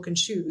 and people can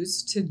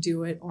choose to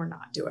do it or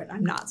not do it.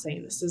 I'm not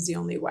saying this is the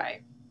only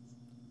way.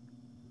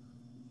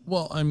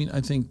 Well, I mean,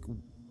 I think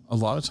a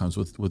lot of times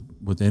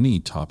with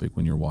any topic,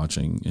 when you're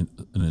watching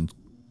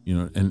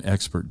an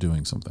expert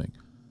doing something,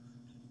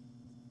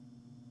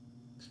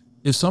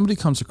 if somebody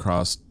comes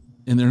across,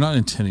 and they're not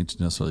intending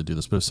to necessarily do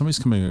this, but if somebody's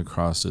coming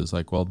across as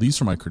like, well,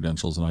 these are my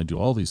credentials and I do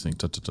all these things,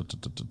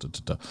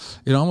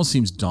 it almost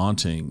seems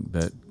daunting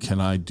that, can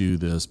I do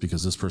this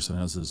because this person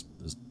has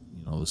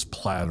this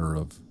platter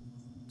of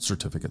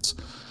certificates.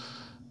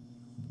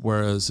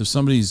 Whereas if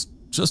somebody's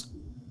just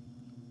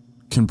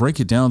can break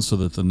it down so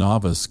that the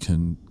novice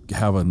can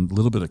have a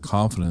little bit of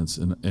confidence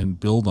and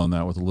build on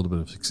that with a little bit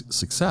of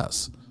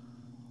success.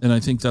 And I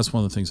think that's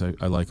one of the things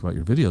I like about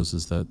your videos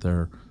is that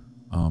they're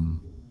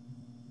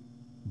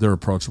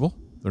approachable.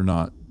 They're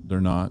not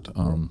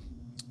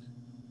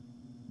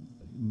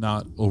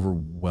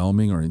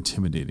overwhelming or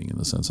intimidating in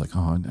the sense like, oh,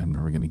 I'm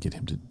never going to get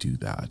him to do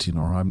that,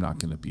 or I'm not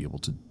going to be able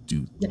to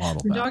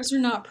model that. Dogs are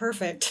not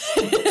perfect.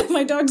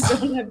 My dogs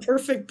don't have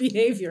perfect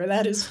behavior.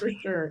 That is for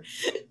sure.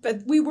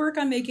 But we work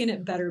on making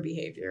it better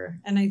behavior.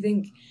 And I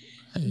think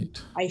I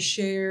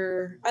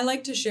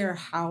like to share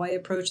how I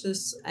approach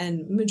this,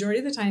 and majority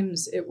of the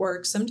times it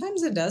works.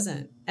 Sometimes it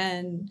doesn't.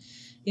 And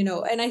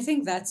and I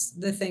think that's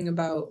the thing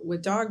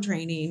with dog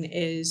training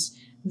is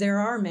there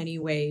are many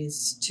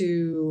ways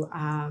to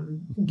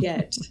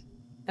get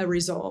a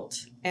result.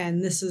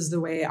 And this is the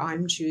way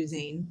I'm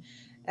choosing.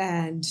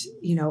 And,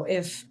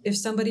 if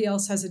somebody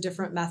else has a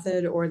different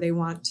method or they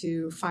want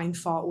to find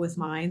fault with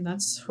mine,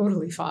 that's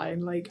totally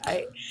fine. Like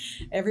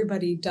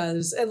everybody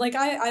does. And like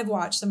I've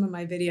watched some of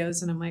my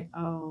videos and I'm like,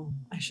 oh,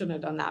 I shouldn't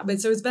have done that.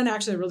 But so it's been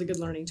actually a really good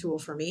learning tool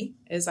for me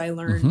as I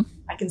learn,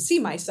 I can see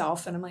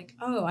myself and I'm like,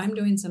 oh, I'm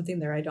doing something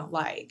there I don't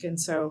like. And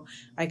so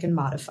I can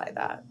modify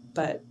that.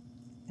 But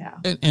yeah.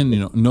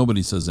 And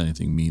nobody says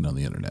anything mean on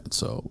the internet.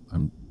 So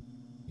No.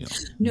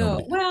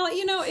 Nobody. Well,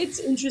 it's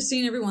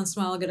interesting. Every once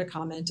in a while I'll get a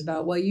comment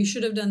about, well, you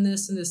should have done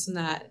this and this and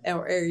that.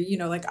 Or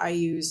like I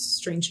use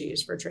string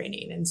cheese for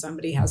training and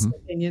somebody has an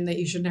opinion that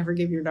you should never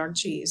give your dog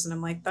cheese. And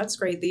I'm like, that's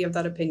great that you have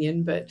that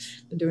opinion, but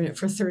I've been doing it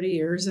for 30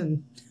 years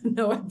and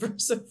no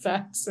adverse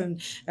effects.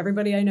 And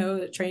everybody I know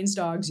that trains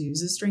dogs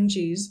uses string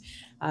cheese.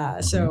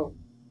 So,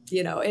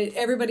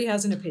 everybody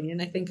has an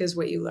opinion, I think, is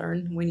what you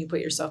learn when you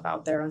put yourself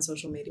out there on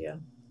social media.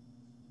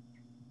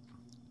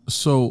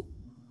 So,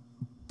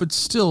 but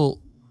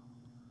still,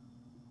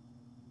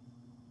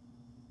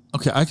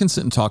 okay, I can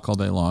sit and talk all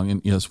day long,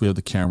 and yes, we have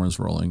the cameras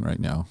rolling right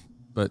now,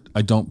 but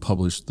I don't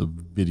publish the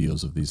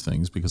videos of these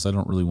things because I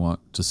don't really want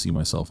to see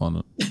myself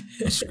on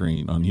a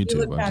screen on YouTube.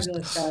 You look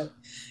fabulous, Scott.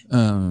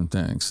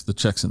 Thanks. The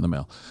check's in the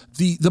mail.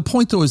 The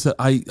point though is that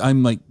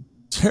I'm like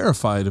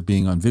terrified of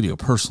being on video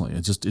personally.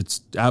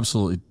 It's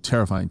absolutely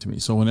terrifying to me.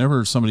 So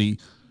whenever somebody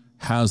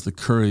has the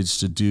courage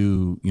to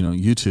do,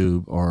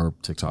 YouTube or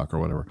TikTok or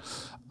whatever,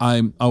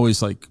 I'm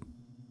always like,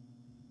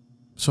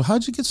 so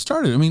how'd you get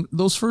started? I mean,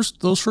 those first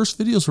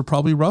videos were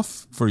probably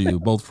rough for you,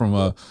 both from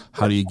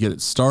how do you get it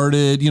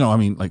started?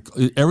 Like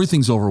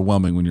everything's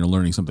overwhelming when you're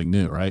learning something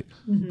new, right?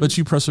 Mm-hmm. But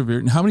you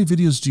persevered. And how many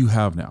videos do you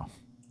have now?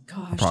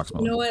 Gosh,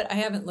 approximately. You know what? I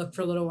haven't looked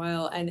for a little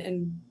while.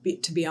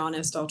 To be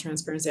honest, all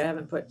transparency, I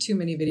haven't put too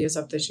many videos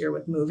up this year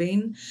with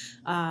moving.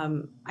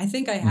 I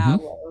think I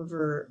have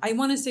over, I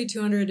want to say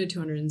 200 to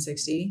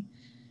 260.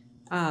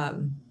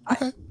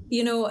 Okay.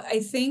 I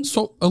think.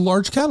 So a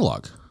large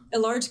catalog. A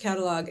large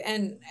catalog,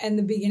 and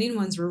the beginning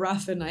ones were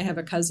rough. And I have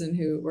a cousin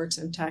who works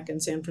in tech in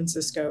San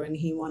Francisco, and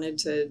he wanted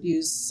to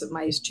use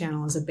my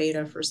channel as a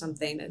beta for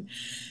something. And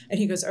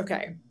he goes,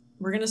 okay,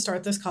 we're going to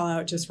start this call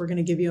out. We're going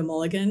to give you a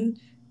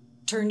mulligan.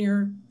 Turn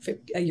your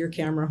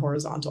camera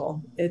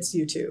horizontal. It's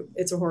YouTube.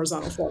 It's a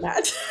horizontal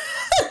format.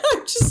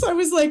 I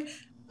was like,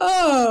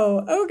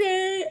 oh,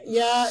 okay.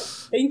 Yeah.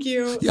 Thank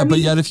you. Yeah. But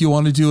yet if you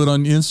want to do it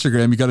on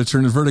Instagram, you got to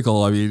turn it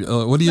vertical. I mean,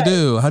 what do you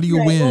do? How do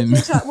you win?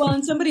 Well,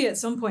 and somebody at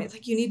some point,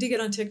 like, you need to get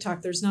on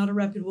TikTok. There's not a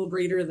reputable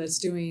breeder that's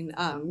doing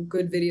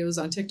good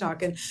videos on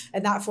TikTok. And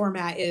that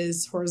format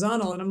is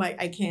horizontal. And I'm like,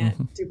 I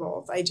can't do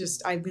both.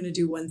 I'm going to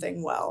do one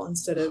thing well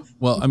instead of.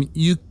 Well, I mean,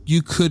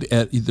 you could,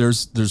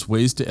 there's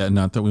ways to add,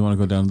 not that we want to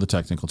go down to the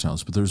technical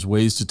challenge, but there's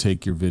ways to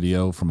take your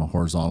video from a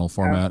horizontal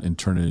format and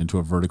turn it into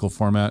a vertical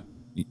format.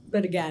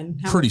 But again,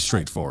 pretty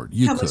straightforward.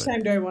 How much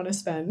time do I want to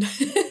spend?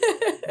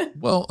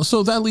 Well,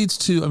 so that leads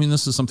to, I mean,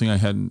 this is something I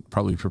hadn't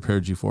probably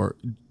prepared you for,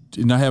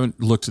 and I haven't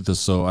looked at this,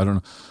 so I don't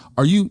know.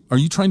 Are you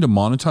trying to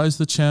monetize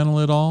the channel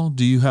at all?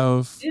 Do you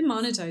have? It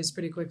monetized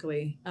pretty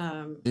quickly.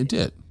 It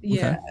did.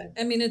 Yeah, okay.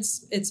 I mean,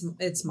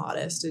 it's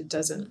modest. It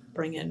doesn't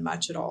bring in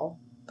much at all.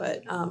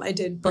 But I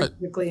did pretty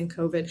quickly in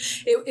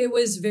COVID. It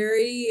was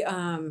very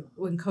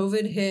when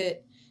COVID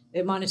hit.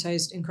 It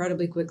monetized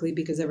incredibly quickly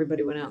because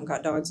everybody went out and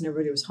got dogs and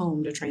everybody was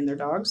home to train their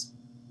dogs.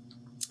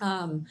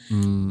 And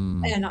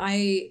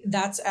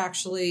that's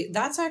actually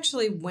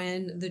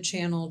when the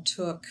channel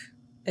took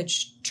a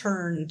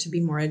turn to be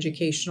more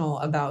educational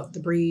about the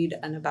breed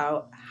and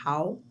about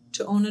how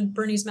to own a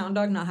Bernese Mountain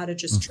Dog, not how to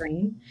just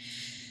train.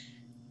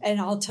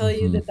 And I'll tell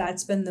you that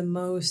that's been the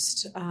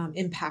most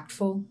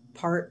impactful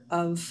part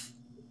of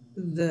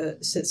the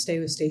Sit Stay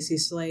with Stacy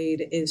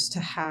Slade is to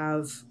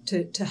have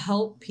to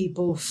help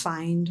people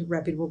find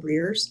reputable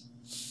breeders.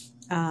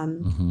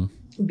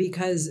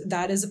 because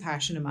that is a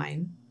passion of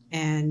mine.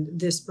 And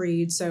this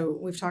breed, so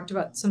we've talked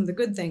about some of the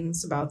good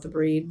things about the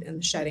breed, and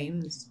the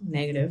shedding is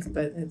negative,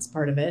 but it's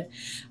part of it,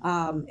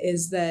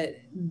 is that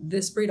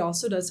this breed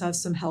also does have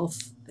some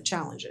health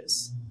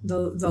challenges.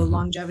 The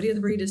longevity of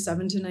the breed is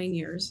 7 to 9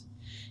 years.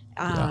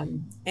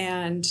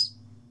 And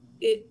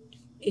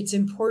it's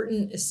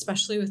important,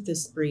 especially with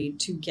this breed,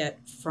 to get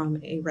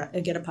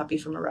a puppy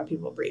from a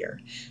reputable breeder.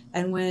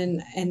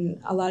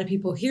 And a lot of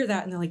people hear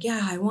that and they're like,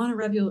 yeah, I want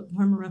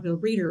from a reputable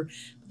breeder,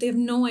 but they have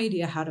no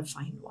idea how to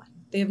find one.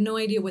 They have no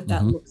idea what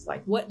that looks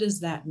like. What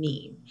does that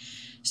mean?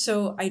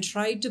 So I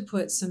tried to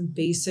put some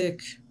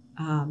basic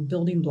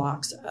building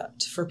blocks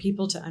up for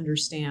people to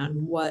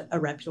understand what a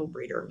reputable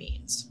breeder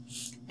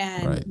means.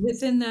 And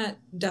within that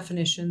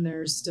definition,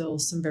 there's still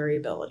some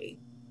variability.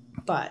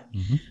 But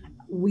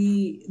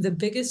the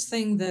biggest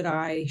thing that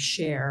I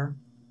share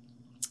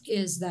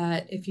is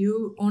that if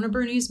you own a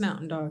Bernese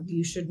Mountain Dog,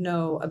 you should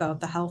know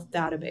about the health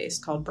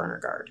database called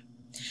Bernogard.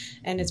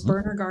 And it's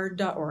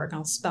bernogard.org.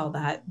 I'll spell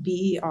that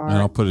BER. And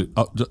I'll put it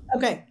up.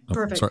 Okay,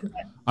 perfect. Sorry.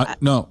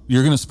 No,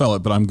 you're going to spell it,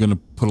 but I'm going to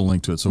put a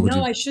link to it. So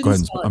I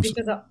shouldn't spell it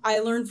because I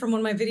learned from one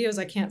of my videos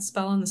I can't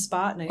spell on the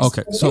spot. And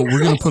so we're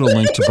going to put a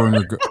link to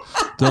Bernogard.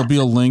 There'll be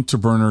a link to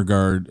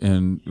Bernogard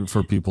and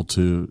for people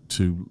to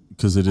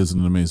because it is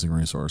an amazing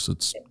resource.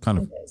 It's kind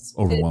of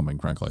overwhelming,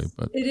 frankly.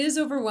 But it is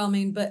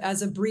overwhelming. But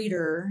as a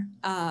breeder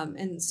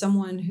and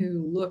someone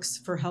who looks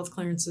for health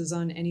clearances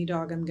on any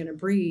dog I'm going to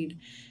breed,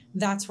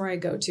 that's where I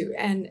go to.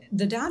 And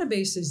the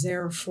database is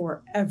there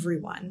for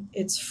everyone.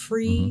 It's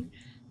free,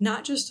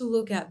 not just to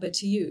look at, but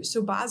to use.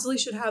 So Bosley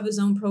should have his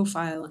own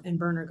profile in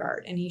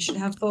Bernogard, and he should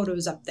have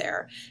photos up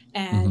there.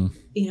 And,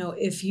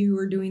 if you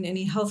were doing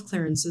any health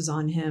clearances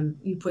on him,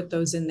 you put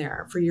those in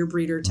there for your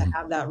breeder to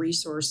have that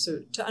resource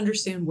to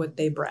understand what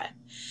they bred.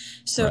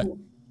 So,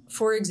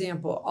 for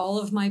example, all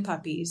of my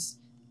puppies,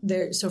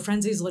 so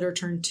Frenzy's litter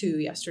turned 2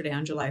 yesterday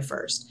on July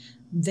 1st.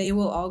 They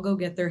will all go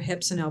get their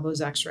hips and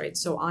elbows x-rayed.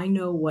 So I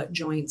know what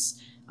joint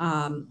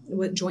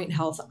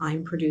health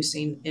I'm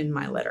producing in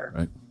my litter.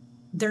 Right.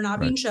 They're not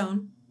being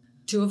shown.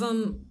 2 of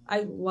them,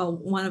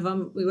 one of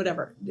them,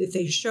 whatever. If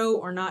they show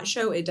or not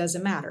show, it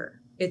doesn't matter.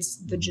 It's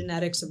the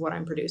genetics of what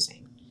I'm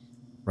producing.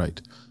 Right.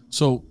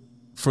 So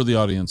for the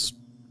audience,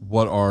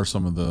 what are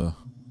some of the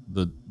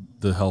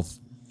health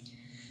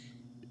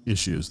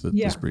issues that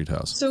this breed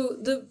has? So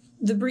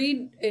the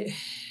breed...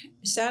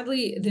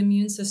 Sadly, the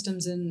immune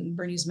systems in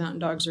Bernese Mountain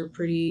Dogs are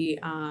pretty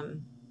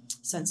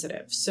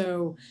sensitive.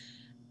 So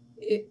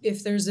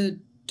if there's a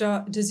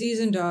disease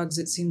in dogs,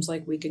 it seems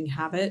like we can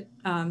have it.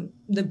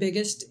 The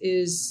biggest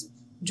is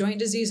joint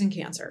disease and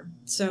cancer.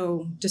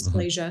 So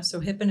dysplasia,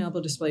 so hip and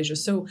elbow dysplasia.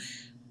 So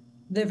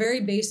the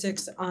very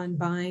basics on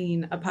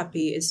buying a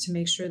puppy is to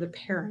make sure the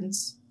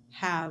parents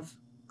have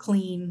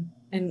clean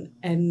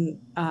and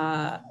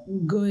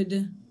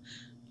good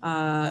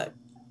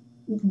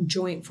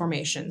joint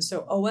formation.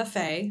 So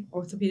OFA,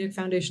 Orthopedic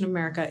Foundation of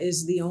America,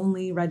 is the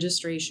only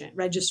registry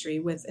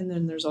with, and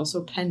then there's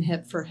also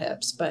PennHip for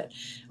hips, but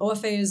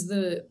OFA is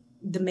the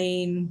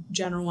main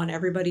general one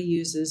everybody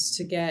uses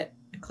to get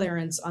a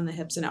clearance on the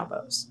hips and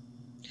elbows.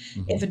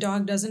 If a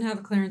dog doesn't have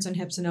a clearance on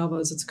hips and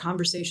elbows, it's a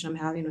conversation I'm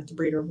having with the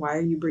breeder. Why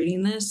are you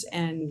breeding this?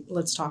 And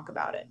let's talk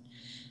about it.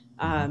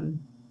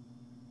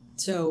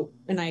 So,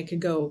 and I could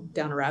go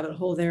down a rabbit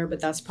hole there, but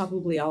that's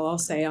probably all I'll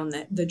say on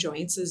the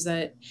joints is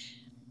that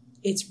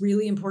it's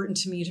really important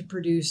to me to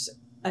produce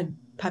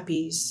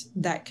puppies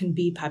that can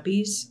be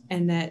puppies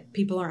and that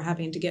people aren't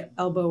having to get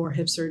elbow or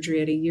hip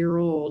surgery at a year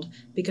old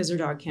because their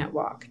dog can't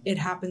walk. It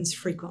happens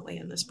frequently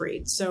in this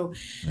breed. So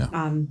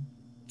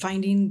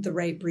finding the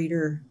right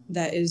breeder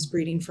that is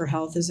breeding for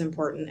health is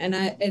important.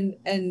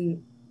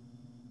 And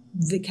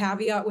the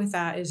caveat with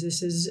that is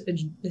this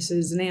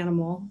is an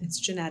animal. It's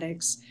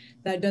genetics.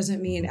 That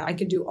doesn't mean I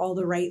could do all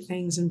the right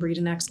things and breed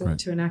an excellent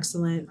to an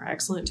excellent or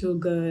excellent to a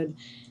good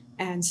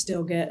and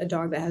still get a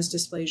dog that has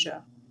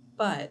dysplasia.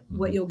 But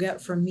what you'll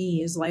get from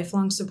me is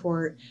lifelong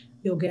support.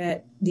 You'll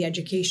get the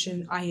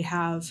education I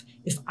have.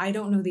 If I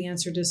don't know the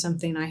answer to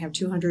something, I have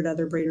 200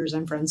 other breeders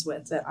I'm friends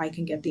with that I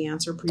can get the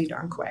answer pretty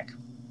darn quick.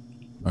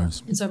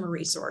 Nice. And so I'm a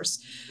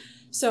resource.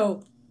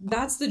 So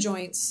that's the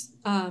joints.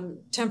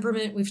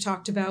 Temperament we've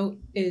talked about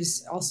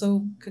is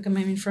also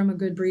coming from a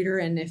good breeder.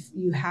 And if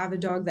you have a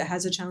dog that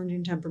has a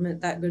challenging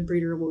temperament, that good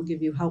breeder will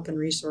give you help and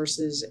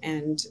resources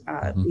and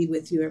be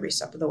with you every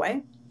step of the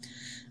way.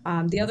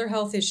 The other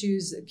health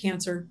issues,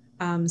 cancer,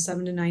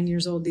 7 to 9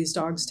 years old, these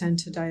dogs tend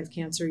to die of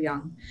cancer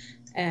young.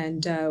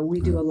 And we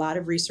do a lot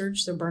of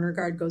research. So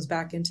Bernogard goes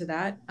back into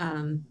that.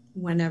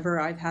 Whenever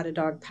I've had a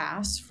dog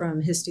pass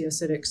from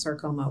histiocytic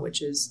sarcoma,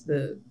 which is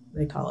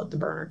they call it the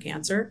burner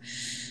cancer,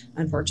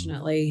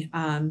 unfortunately,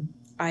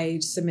 I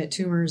submit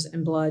tumors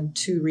and blood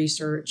to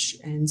research.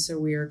 And so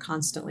we are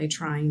constantly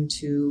trying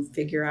to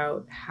figure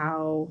out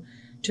how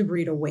to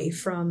breed away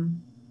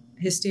from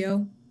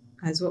histio,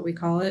 as what we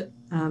call it.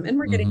 And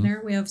we're getting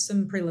there. We have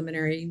some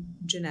preliminary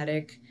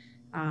genetic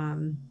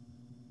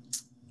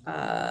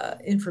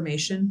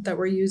information that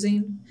we're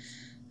using.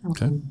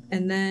 Okay.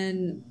 And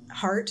then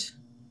heart.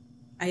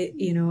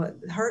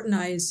 heart and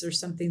eyes are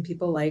something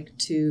people like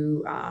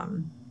to,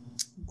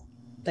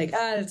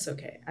 it's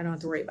okay. I don't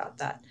have to worry about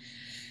that.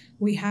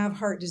 We have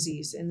heart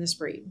disease in this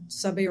breed.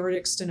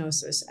 Subaortic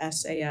stenosis,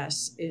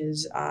 SAS,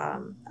 is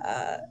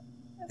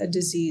a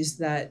disease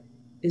that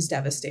is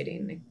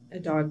devastating. A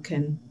dog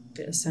can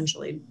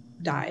essentially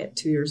die at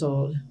 2 years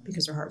old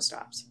because their heart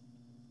stops.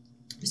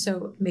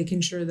 So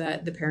making sure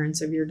that the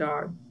parents of your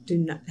dog do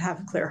not have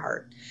a clear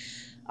heart.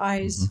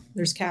 Eyes,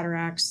 there's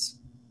cataracts,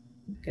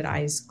 get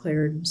eyes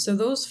cleared. So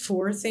those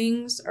 4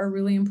 things are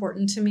really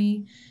important to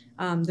me.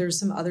 There's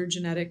some other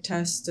genetic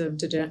tests of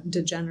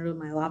degenerative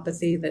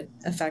myelopathy that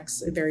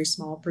affects a very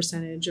small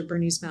percentage of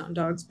Bernese Mountain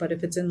Dogs. But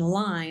if it's in the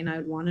line, I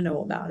would want to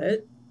know about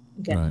it.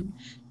 Again,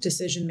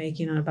 decision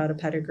making on about a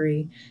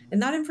pedigree.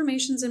 And that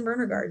information's in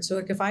Bernogard. So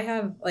like if I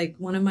have like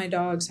one of my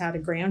dogs had a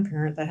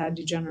grandparent that had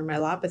degenerative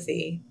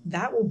myelopathy,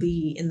 that will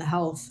be in the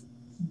health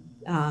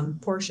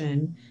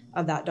portion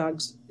of that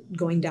dog's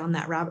going down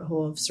that rabbit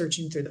hole of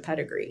searching through the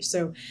pedigree.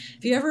 So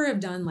if you ever have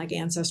done like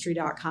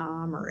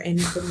ancestry.com or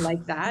anything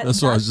like that,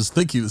 that's what I was just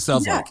thinking. It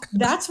sounds like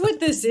that's what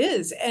this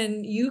is.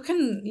 And you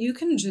can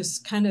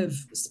just kind of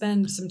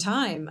spend some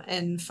time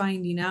and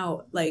finding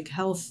out like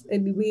health. I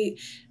mean, we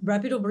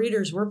reputable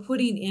breeders, we're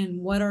putting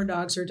in what our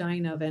dogs are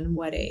dying of and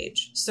what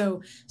age.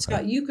 So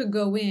Scott, you could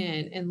go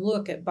in and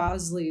look at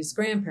Bosley's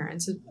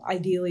grandparents.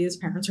 Ideally his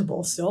parents are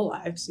both still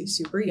alive because he's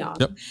super young,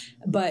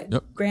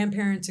 but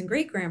grandparents and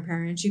great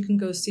grandparents, you can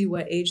go see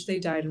what age they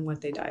died and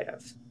what they died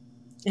of.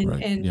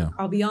 And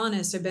I'll be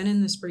honest, I've been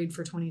in this breed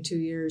for 22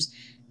 years.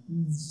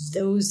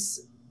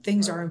 Those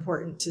things are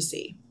important to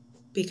see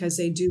because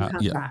they do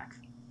come back.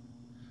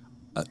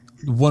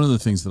 One of the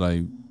things that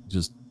I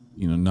just,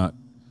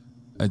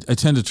 I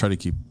tend to try to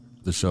keep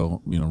the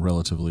show,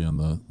 relatively on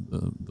the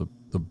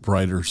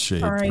brighter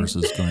shade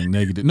versus going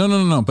negative.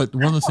 No. But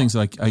one of the things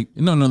that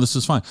no, this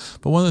is fine.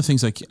 But one of the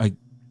things I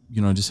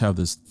just have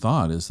this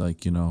thought is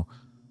like,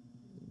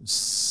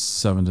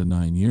 7 to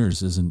 9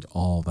 years isn't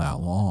all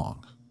that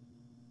long.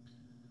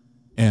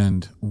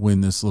 And when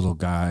this little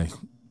guy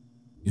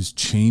is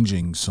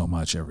changing so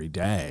much every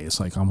day, it's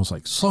like almost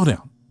like slow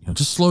down,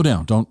 just slow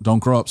down. Don't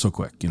grow up so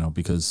quick,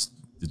 because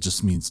it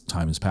just means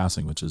time is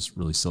passing, which is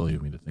really silly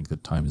of me to think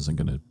that time isn't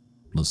going to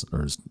listen,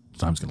 or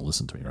time's going to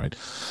listen to me. Right.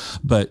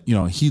 But,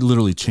 he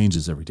literally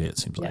changes every day, it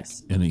seems like,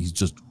 and he's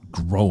just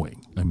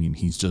growing. I mean,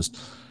 he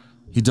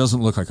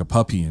doesn't look like a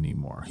puppy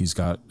anymore. He's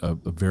got a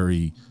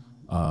very,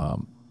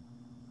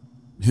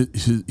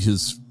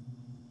 his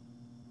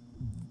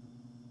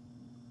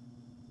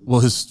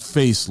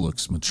face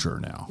looks mature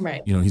now.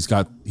 Right.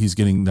 He's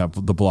getting the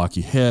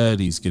blocky head.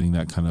 He's getting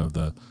that kind of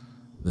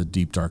the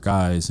deep dark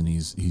eyes, and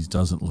he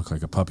doesn't look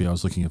like a puppy. I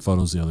was looking at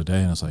photos the other day,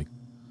 and I was like,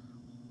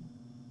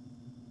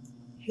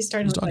 he's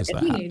starting to look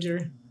like a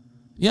teenager.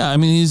 Yeah, I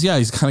mean,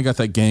 he's kind of got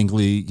that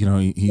gangly.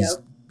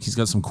 He's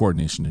got some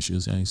coordination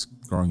issues. Yeah, he's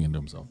growing into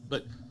himself.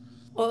 But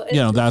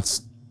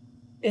that's.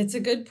 It's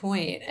a good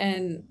point.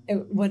 And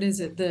what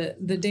is it?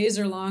 The days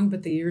are long,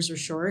 but the years are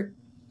short.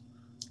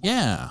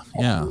 Yeah.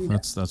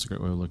 That's a great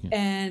way of looking at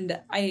it.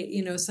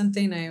 And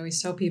something I always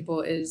tell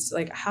people is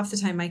like half the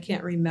time I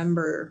can't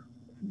remember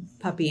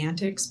puppy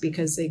antics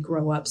because they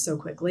grow up so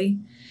quickly.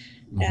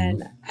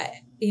 And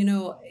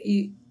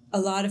a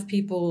lot of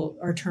people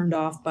are turned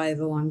off by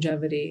the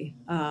longevity,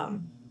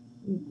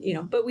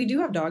 but we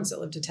do have dogs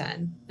that live to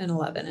 10 and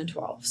 11 and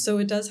 12. So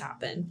it does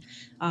happen.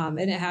 And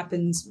it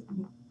happens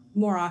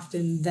more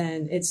often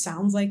than it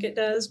sounds like it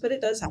does, but it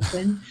does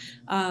happen.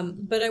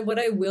 But what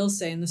I will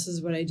say, and this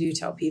is what I do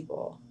tell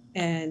people,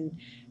 and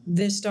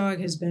this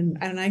dog has been,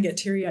 and I get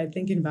teary-eyed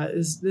thinking about it,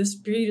 is this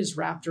breed is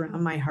wrapped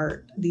around my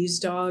heart. These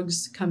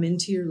dogs come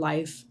into your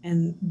life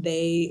and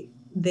they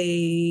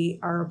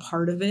are a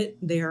part of it.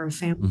 They are a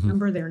family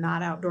member. They're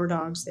not outdoor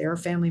dogs. They are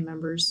family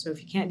members. So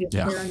if you can't get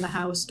there in the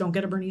house, don't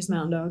get a Bernese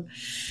Mountain Dog.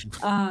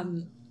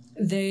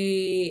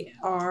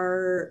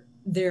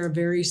 They're a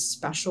very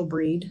special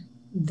breed.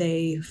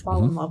 They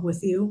fall in love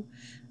with you.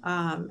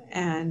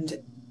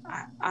 And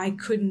I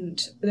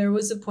couldn't, there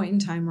was a point in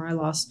time where I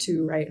lost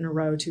 2 right in a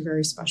row, 2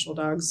 very special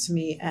dogs to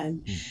me.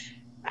 And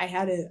I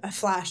had a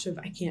flash of,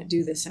 I can't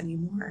do this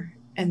anymore.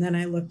 And then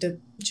I looked at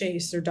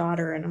Chase, their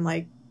daughter, and I'm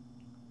like,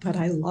 but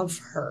I love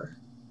her.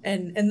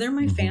 And they're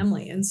my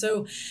family. And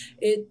so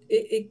it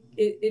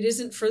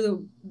isn't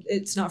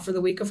it's not for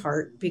the weak of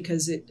heart,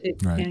 because it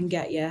can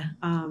get you.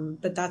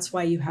 But that's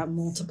why you have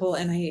multiple.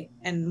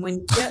 And when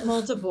you get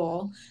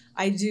multiple,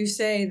 I do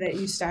say that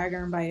you stagger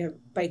them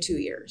by 2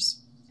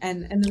 years.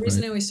 And the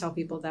reason I always tell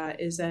people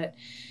that is that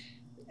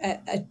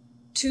a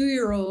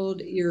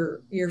 2-year-old,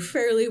 you're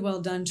fairly well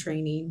done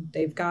training.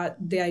 They've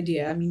got the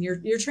idea. I mean,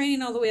 you're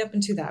training all the way up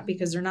into that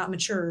because they're not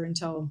mature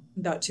until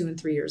about 2 and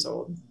 3 years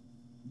old.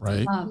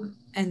 Right.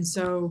 And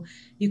so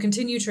you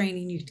continue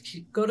training, you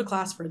go to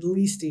class for at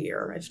least a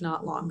year, if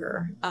not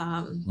longer,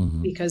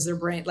 because their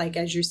brain, like,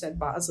 as you said,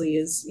 Bosley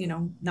is,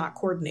 not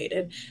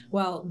coordinated.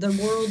 Well, the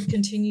world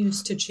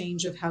continues to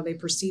change of how they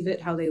perceive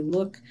it, how they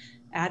look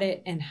at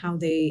it, and how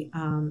they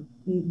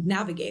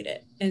navigate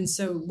it. And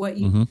so what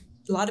you,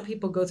 a lot of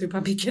people go through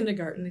puppy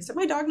kindergarten. They say,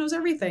 my dog knows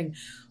everything.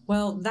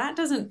 Well, that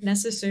doesn't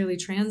necessarily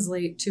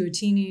translate to a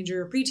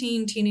teenager,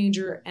 preteen,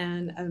 teenager,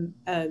 and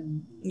a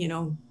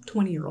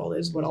 20-year-old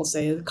is what I'll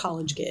say, a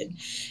college kid,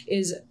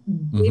 is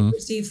they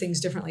perceive things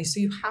differently.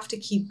 So you have to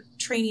keep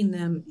training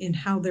them in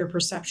how their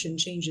perception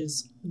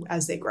changes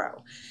as they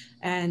grow.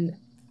 And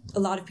a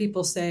lot of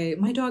people say,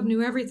 my dog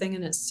knew everything.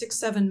 And at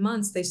 6-7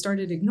 months, they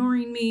started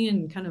ignoring me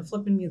and kind of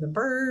flipping me the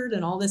bird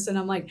and all this. And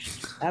I'm like,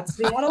 that's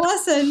the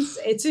adolescence.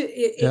 It's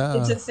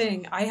a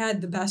thing. I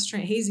had the best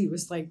train. Hazy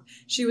was like,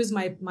 she was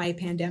my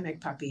pandemic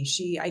puppy.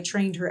 I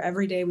trained her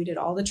every day. We did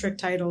all the trick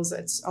titles.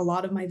 A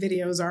lot of my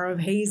videos are of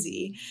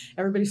Hazy.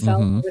 Everybody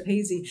fell in love with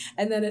Hazy.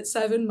 And then at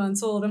 7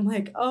 months old, I'm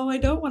like, oh, I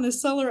don't want to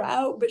sell her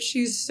out, but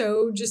she's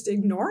so just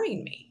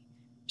ignoring me.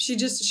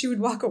 She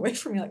would walk away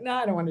from me like, no,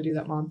 I don't want to do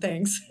that, Mom.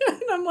 Thanks.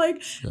 And I'm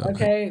like,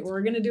 okay,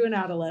 we're going to do an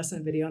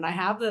adolescent video. And I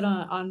have that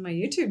on my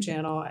YouTube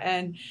channel.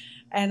 And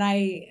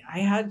I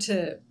had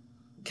to,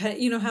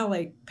 you know how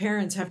like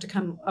parents have to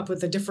come up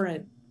with a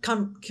different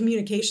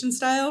communication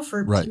style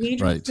for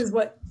teenagers because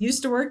what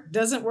used to work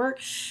doesn't work.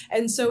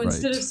 And so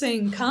instead of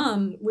saying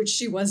come, which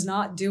she was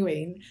not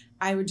doing,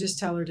 I would just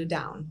tell her to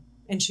down.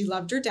 And she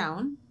loved her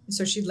down.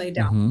 So she'd lay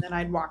down and then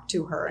I'd walk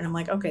to her and I'm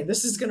like, okay,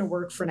 this is going to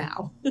work for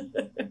now.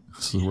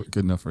 This is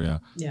good enough for you.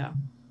 Yeah.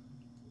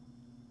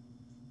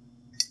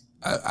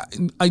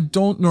 I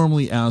don't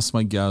normally ask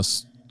my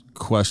guests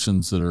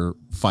questions that are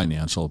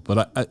financial,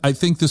 but I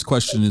think this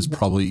question is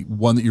probably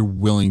one that you're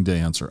willing to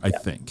answer, I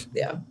think.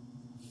 Yeah.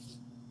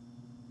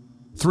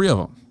 3 of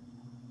them.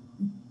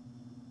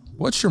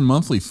 What's your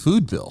monthly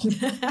food bill?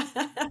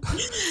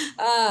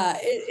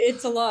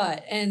 It's a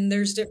lot. And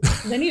there's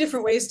many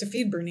different ways to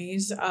feed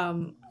Bernice.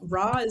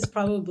 Raw is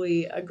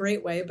probably a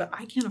great way, but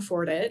I can't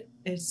afford it.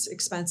 It's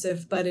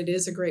expensive, but it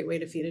is a great way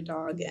to feed a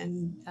dog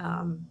and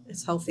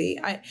it's healthy.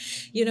 And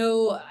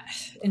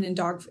in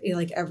dog,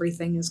 like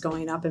everything is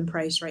going up in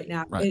price right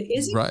now. Right.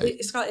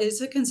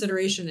 It's a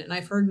consideration. And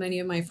I've heard many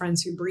of my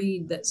friends who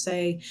breed that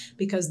say,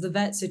 because the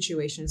vet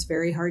situation, it's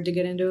very hard to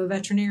get into a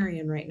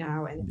veterinarian right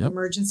now. And if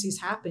emergencies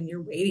happen,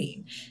 you're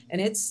waiting.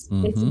 And it's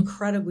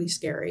incredibly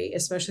scary,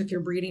 especially if you're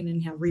breeding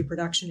and have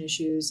reproduction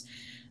issues.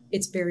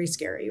 It's very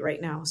scary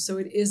right now. So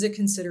it is a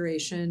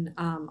consideration.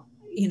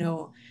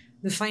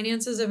 The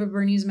finances of a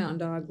Bernese Mountain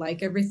Dog,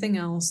 like everything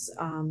else,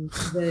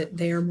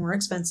 they are more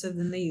expensive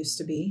than they used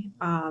to be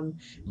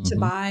to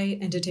buy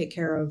and to take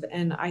care of.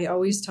 And I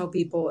always tell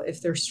people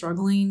if they're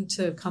struggling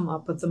to come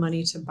up with the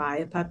money to buy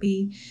a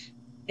puppy,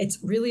 it's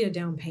really a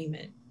down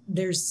payment.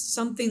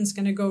 Something's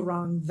going to go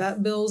wrong.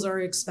 Vet bills are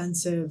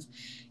expensive.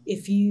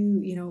 If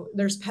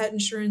there's pet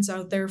insurance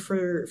out there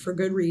for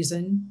good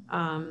reason.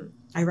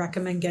 I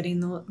recommend getting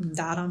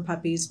that on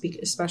puppies,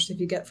 especially if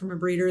you get from a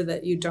breeder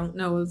that you don't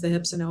know of the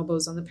hips and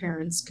elbows on the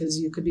parents, because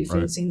you could be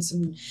facing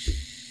some,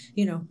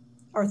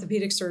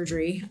 orthopedic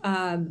surgery.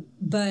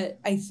 But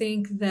I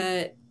think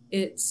that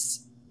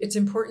it's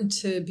important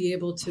to be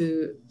able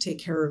to take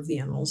care of the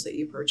animals that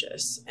you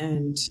purchase.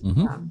 And,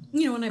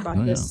 when I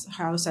bought this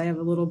house, I have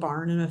a little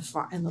barn and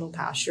a little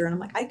pasture. And I'm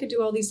like, I could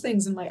do all these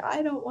things. And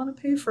I don't want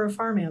to pay for a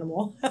farm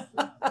animal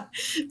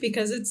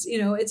because it's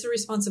a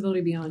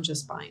responsibility beyond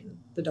just buying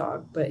the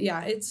dog. But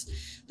yeah, it's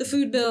the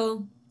food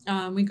bill.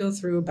 We go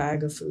through a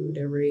bag of food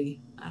every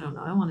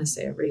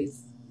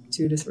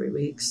 2 to 3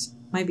 weeks.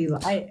 Might be.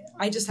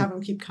 I just have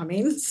them keep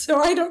coming,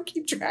 so I don't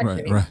keep track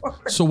anymore.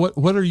 Right. So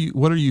what are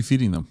you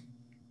feeding them?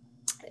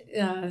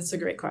 That's a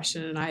great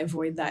question, and I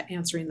avoid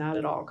answering that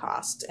at all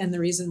costs. And the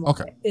reason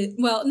why,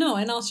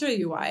 and I'll show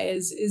you why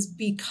is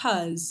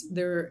because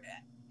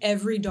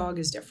every dog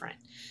is different.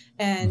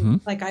 And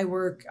like I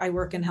work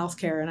in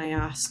healthcare, and I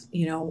ask,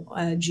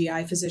 a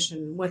GI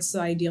physician, what's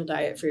the ideal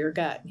diet for your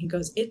gut? And he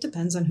goes, it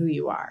depends on who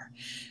you are.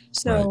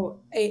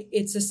 So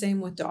it's the same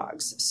with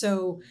dogs.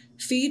 So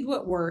feed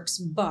what works,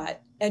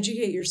 but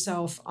educate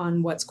yourself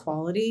on what's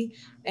quality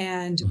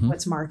and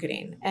what's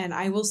marketing. And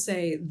I will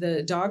say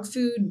the dog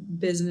food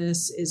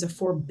business is a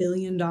 $4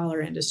 billion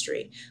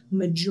industry.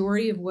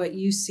 Majority of what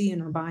you see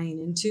and are buying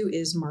into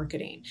is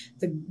marketing.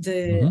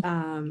 The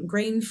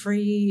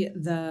grain-free,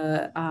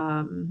 there's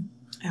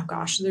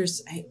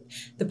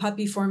the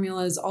puppy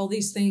formulas, all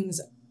these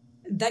things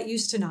that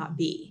used to not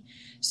be.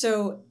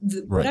 So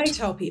what I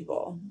tell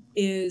people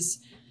is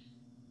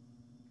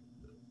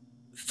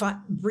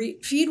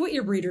feed what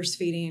your breeder's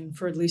feeding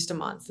for at least a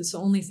month. It's the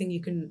only thing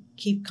you can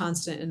keep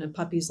constant in a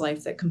puppy's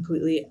life that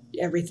completely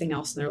everything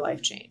else in their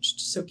life changed.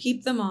 So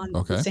keep them on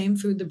the same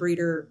food the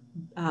breeder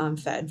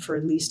fed for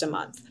at least a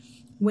month.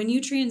 When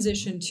you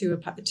transition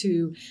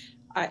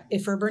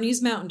if for a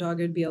Bernese Mountain Dog,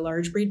 it would be a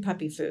large breed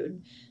puppy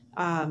food.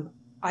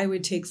 I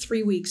would take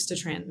 3 weeks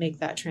to make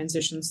that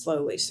transition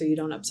slowly so you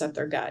don't upset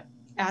their gut.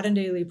 Add a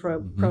daily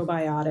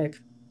probiotic.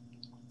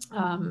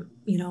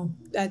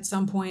 At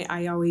some point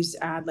I always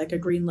add like a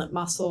green lip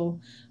mussel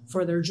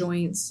for their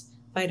joints,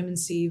 vitamin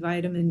C,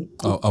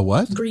 a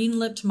what? Green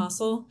lipped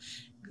mussel.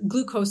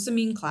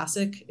 Glucosamine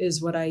Classic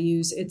is what I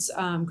use. It's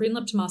green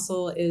lipped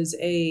mussel is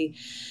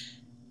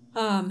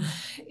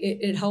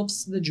It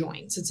helps the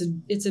joints.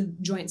 It's a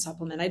joint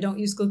supplement. I don't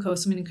use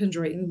glucosamine and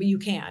chondroitin, but you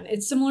can.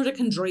 It's similar to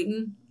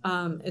chondroitin.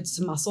 It's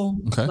a muscle,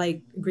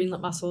 like green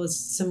lip muscle is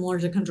similar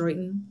to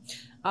chondroitin.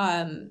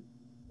 And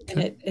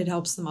it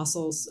helps the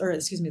muscles, or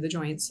excuse me, the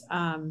joints.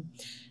 And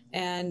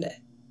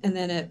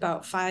then at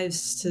about 5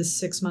 to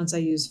 6 months, I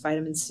use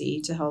vitamin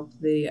C to help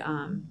the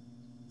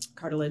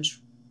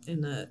cartilage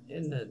in the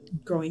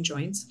growing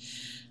joints,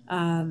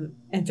 and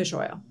fish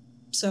oil.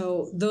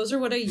 So those are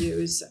what I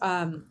use.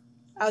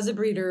 As a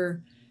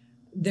breeder,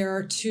 there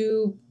are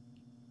 2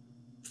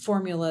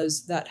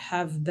 formulas that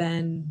have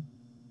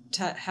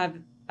have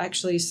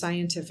actually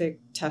scientific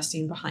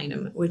testing behind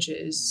them, which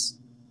is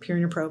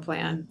Purina Pro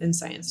Plan and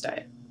Science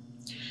Diet.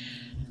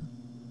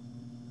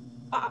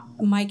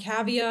 My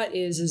caveat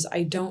is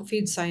I don't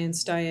feed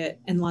Science Diet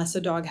unless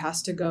a dog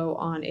has to go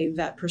on a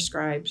vet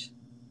prescribed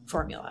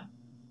formula.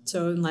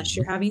 So unless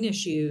you're having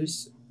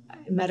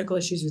medical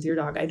issues with your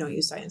dog, I don't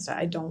use Science Diet.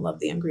 I don't love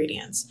the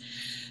ingredients.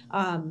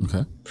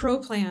 Pro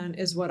Plan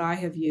is what I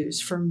have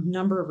used for a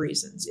number of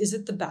reasons. Is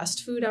it the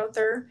best food out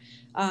there?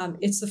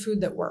 It's the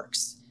food that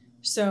works.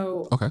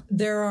 So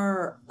there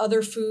are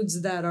other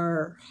foods that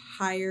are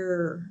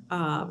higher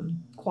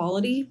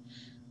quality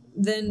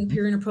than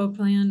Purina Pro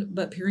Plan,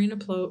 but Purina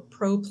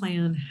Pro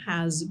Plan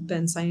has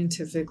been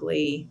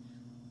scientifically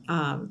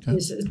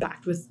is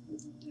backed with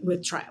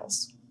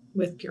trials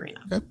with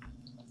Purina.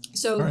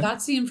 So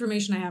that's the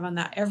information I have on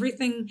that.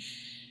 Everything,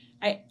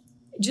 I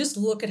just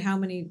look at how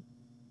many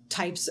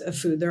types of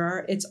food there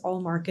are. It's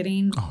all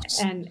marketing,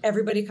 and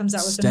everybody comes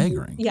out with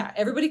staggering.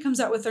 Everybody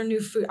comes out with their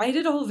new food. I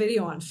did a whole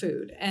video on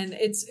food, and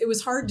it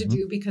was hard to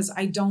do because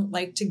I don't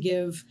like to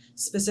give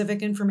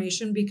specific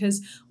information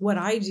because what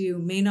I do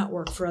may not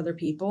work for other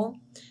people,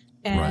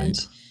 and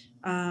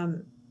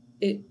it's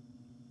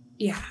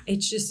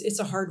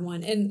a hard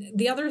one. And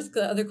the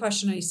other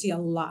question I see a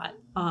lot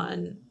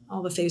on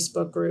all the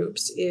Facebook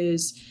groups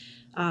is,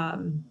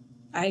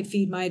 I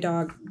feed my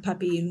dog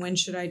puppy, and when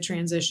should I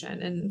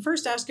transition? And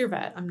first, ask your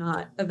vet. I'm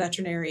not a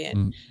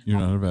veterinarian.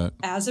 You're not a vet.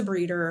 As a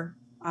breeder,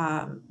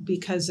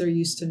 because there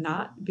used to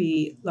not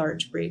be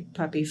large breed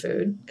puppy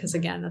food, because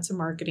again, that's a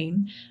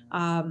marketing,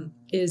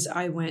 is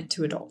I went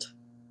to adult.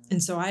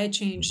 And so I had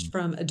changed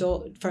from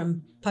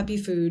puppy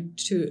food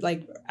to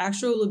like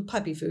actual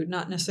puppy food,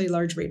 not necessarily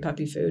large breed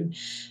puppy food,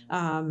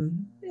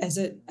 as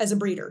a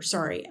breeder,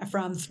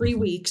 from 3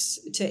 weeks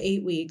to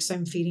 8 weeks,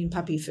 I'm feeding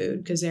puppy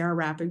food because they are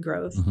rapid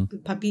growth.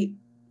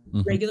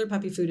 Regular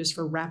puppy food is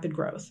for rapid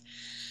growth.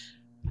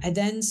 I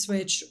then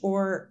switch,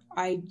 or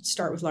I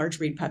start with large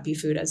breed puppy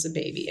food as a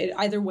baby.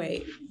 Either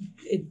way,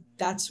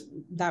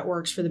 that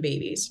works for the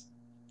babies.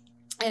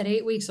 At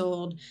 8 weeks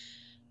old,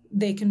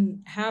 they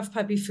can have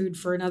puppy food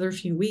for another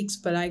few weeks,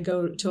 but I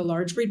go to a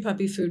large breed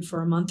puppy food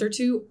for a month or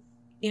two,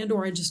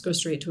 or I just go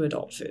straight to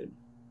adult food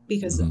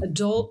because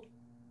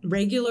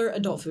regular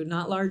adult food,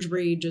 not large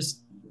breed.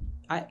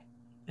 I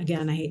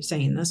hate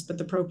saying this,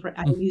 but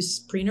I use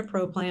Purina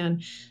Pro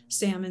Plan,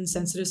 salmon,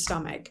 sensitive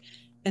stomach,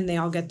 and they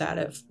all get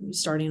that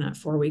starting at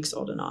 4 weeks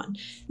old and on.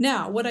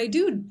 Now, what I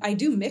do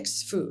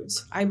mix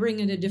foods. I bring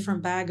in a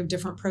different bag of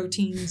different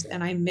proteins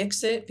and I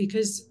mix it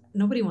because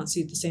nobody wants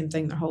to eat the same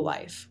thing their whole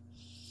life.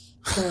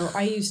 So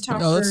I use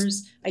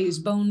toppers, I use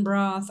bone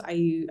broth,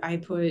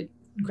 I put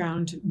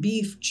ground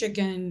beef,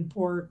 chicken,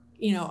 pork,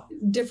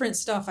 different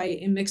stuff.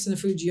 I mix in the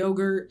foods,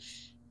 yogurt,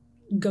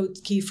 goat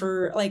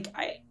kefir.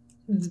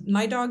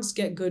 My dogs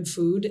get good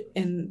food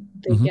and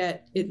they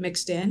get it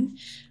mixed in.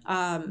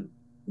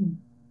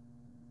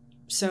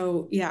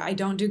 So yeah, I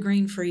don't do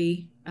grain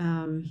free.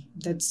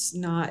 It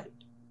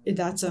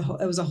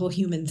was a whole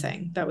human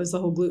thing. That was the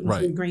whole gluten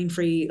free, grain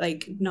free.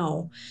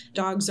 No,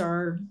 dogs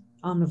are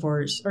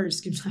omnivores, or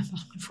excuse me,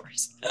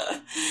 omnivores.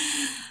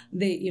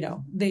 They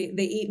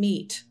eat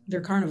meat.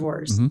 They're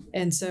carnivores,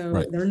 and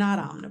so they're not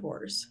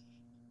omnivores.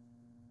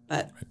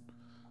 But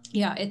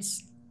yeah,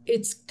 it's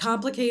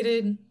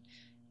complicated.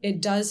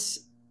 It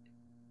does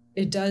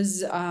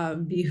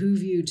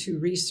behoove you to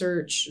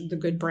research the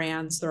good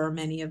brands. There are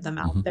many of them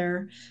out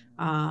there.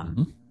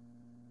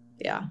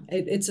 Yeah,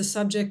 it's a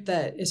subject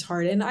that is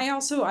hard. And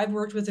I've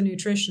worked with a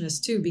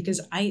nutritionist too, because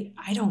I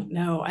don't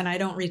know. And I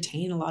don't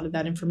retain a lot of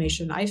that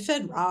information. I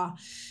fed raw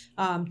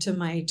to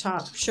my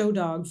top show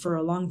dog for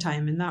a long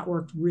time, and that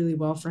worked really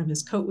well for him.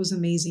 His coat was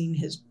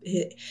amazing.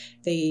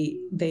 They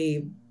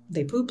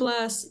poop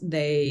less.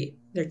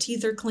 Their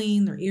teeth are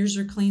clean. Their ears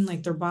are clean.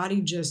 Their body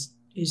just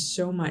is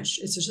so much.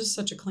 It's just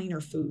such a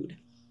cleaner food.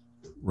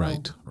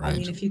 Right. I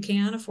mean, if you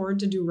can afford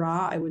to do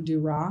raw, I would do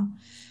raw.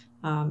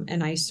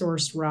 And I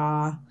sourced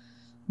raw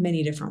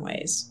many different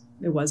ways.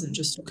 It wasn't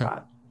just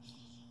raw.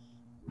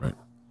 Right.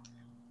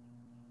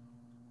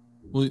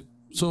 Well,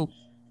 so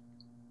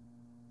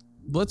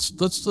let's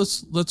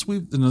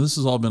weave. This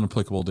has all been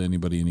applicable to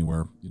anybody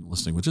anywhere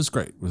listening, which is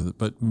great.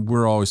 But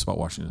we're always about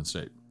Washington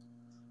State.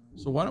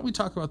 So why don't we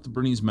talk about the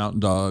Bernese Mountain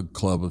Dog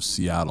Club of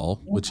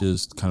Seattle, which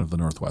is kind of the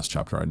Northwest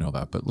chapter. I know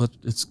that, but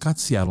it's got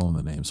Seattle in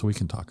the name, so we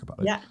can talk about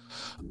it. Yeah.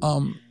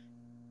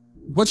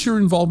 what's your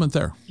involvement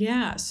there?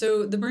 Yeah.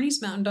 So the Bernese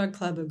Mountain Dog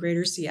Club of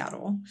Greater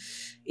Seattle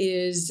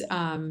is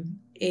a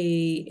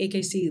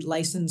AKC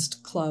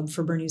licensed club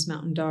for Bernese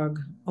Mountain Dog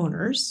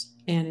owners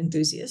and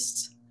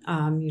enthusiasts.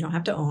 You don't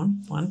have to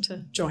own one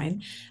to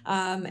join.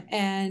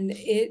 And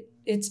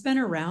it's been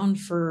around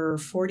for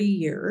 40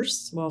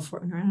 years. Well,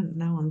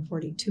 now on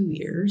 42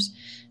 years.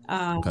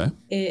 Okay.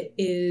 It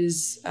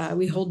is,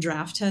 we hold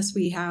draft tests.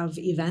 We have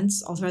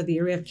events all throughout the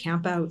year. We have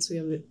campouts. We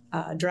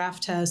have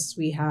draft tests.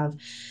 We have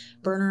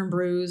Burner and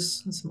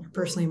Brews. That's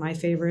personally my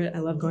favorite. I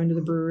love going to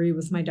the brewery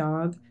with my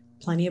dog.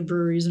 Plenty of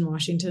breweries in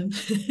Washington.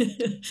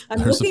 I'm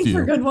looking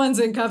for good ones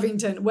in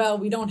Covington. Well,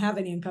 we don't have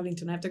any in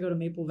Covington. I have to go to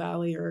Maple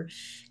Valley or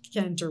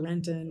Kent or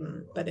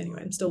Renton. But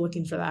anyway, I'm still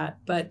looking for that.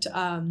 But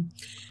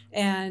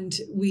and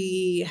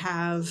we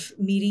have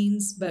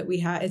meetings, but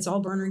it's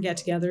all burner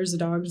get-togethers. The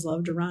dogs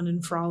love to run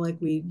and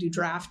frolic. We do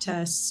draft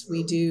tests.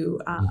 We do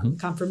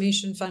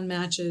confirmation fun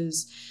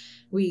matches.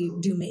 We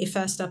do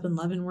Mayfest up in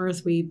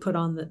Leavenworth. We put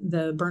on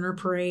the burner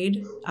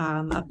parade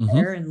up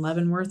there in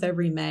Leavenworth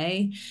every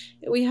May.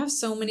 We have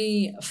so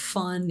many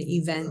fun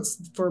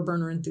events for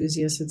burner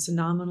enthusiasts. It's a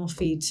nominal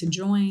fee to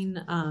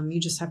join. You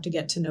just have to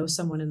get to know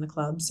someone in the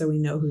club so we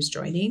know who's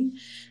joining.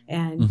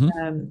 And,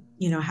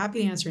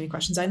 happy to answer any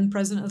questions. I'm the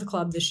president of the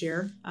club this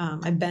year.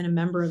 I've been a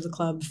member of the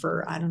club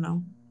for, I don't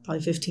know,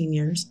 probably 15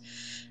 years.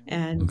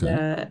 And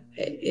what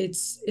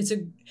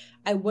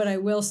I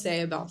will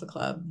say about the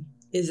club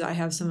is I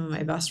have some of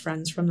my best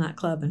friends from that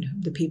club, and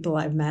the people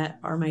I've met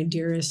are my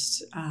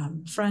dearest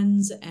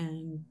friends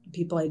and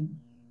people I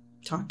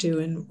talk to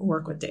and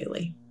work with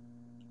daily.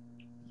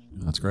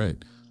 That's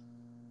great.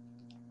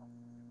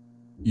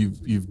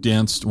 You've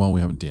danced. Well,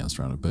 we haven't danced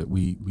around it, but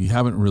we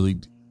haven't really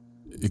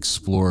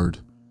explored.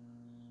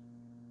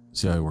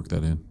 See how I work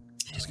that in?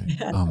 Just kidding.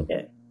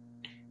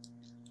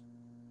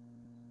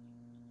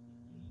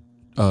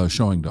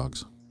 Showing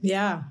dogs.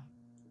 Yeah.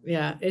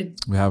 Yeah,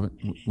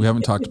 we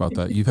haven't talked about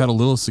that. You've had a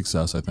little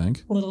success, I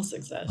think. A little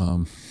success.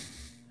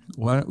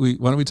 Why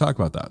don't we talk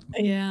about that?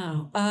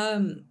 Yeah.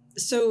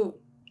 So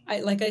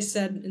like I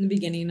said in the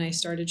beginning, I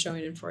started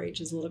showing in 4-H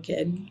as a little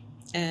kid,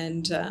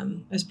 and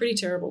it was pretty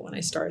terrible when I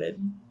started.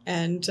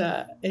 And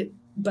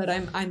but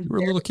I'm you were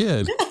a little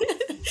kid.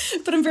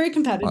 But I'm very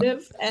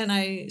competitive, and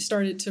I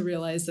started to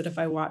realize that if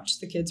I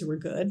watched the kids who were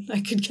good, I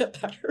could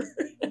get better.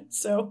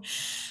 So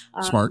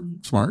smart.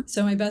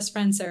 So my best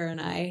friend Sarah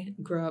and I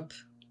grew up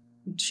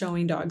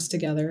showing dogs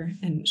together,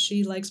 and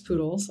she likes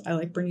poodles. I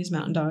like Bernese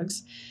Mountain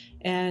Dogs,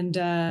 and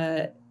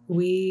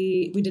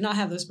we did not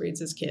have those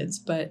breeds as kids.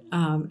 But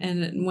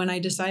and when I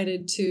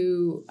decided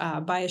to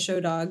buy a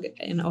show dog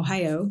in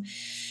Ohio,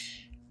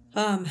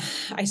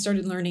 I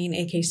started learning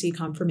AKC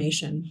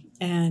conformation,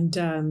 and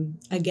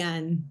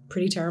again,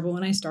 pretty terrible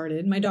when I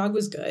started. My dog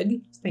was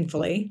good,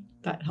 thankfully.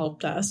 That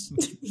helped us,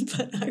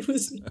 but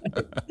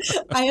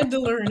I had to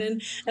learn,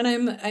 and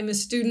I'm a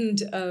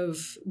student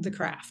of the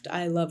craft.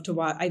 I love to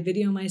watch. I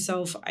video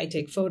myself. I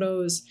take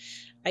photos.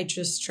 I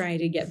just try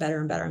to get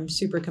better and better. I'm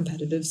super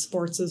competitive.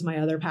 Sports is my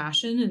other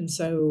passion, and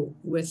so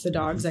with the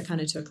dogs, I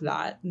kind of took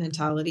that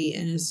mentality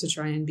and is to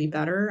try and be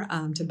better,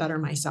 to better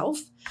myself,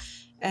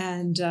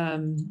 and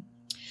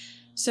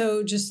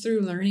so just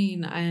through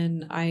learning,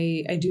 and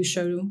I do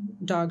show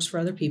dogs for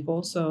other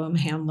people. So I'm a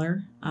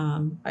handler.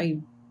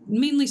 I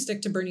mainly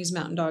stick to Bernese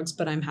Mountain Dogs,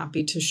 but I'm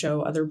happy to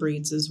show other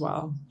breeds as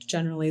well.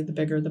 Generally, the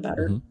bigger, the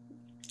better.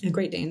 And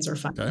Great Danes are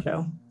fun to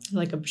show. I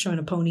like showing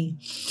a pony.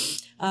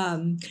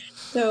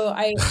 So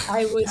I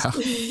was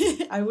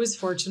I was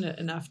fortunate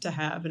enough to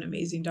have an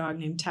amazing dog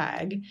named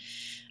Tag.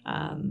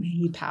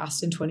 He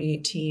passed in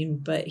 2018,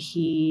 but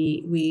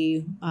he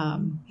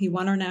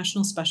won our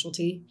national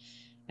specialty.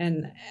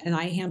 And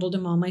I handled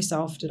him all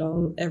myself, did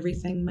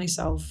everything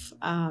myself.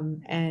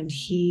 And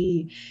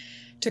he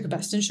took a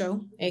best in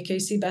show,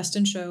 AKC best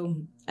in show.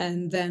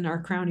 And then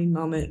our crowning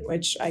moment,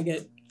 which I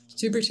get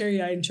super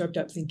teary-eyed and choked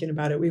up thinking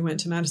about it. We went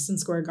to Madison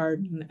Square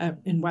Garden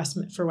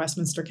for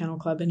Westminster Kennel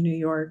Club in New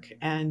York.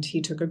 And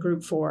he took a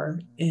group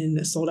 4 in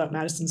the sold out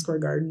Madison Square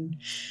Garden.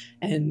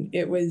 And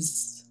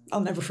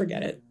I'll never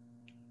forget it.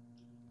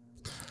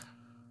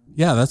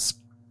 Yeah, that's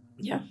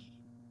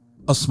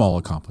a small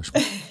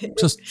accomplishment.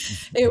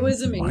 It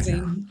was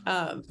amazing.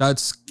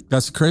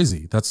 That's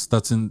crazy. I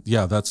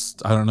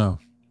don't know.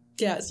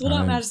 Yeah, sold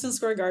out Madison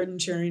Square Garden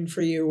cheering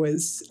for you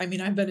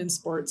I've been in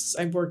sports.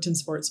 I've worked in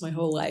sports my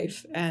whole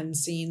life and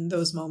seen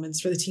those moments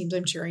for the teams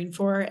I'm cheering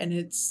for. And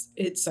it's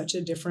such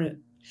a different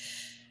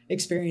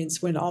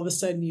experience when all of a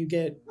sudden you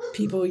get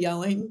people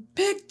yelling,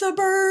 "Pick the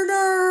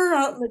burner"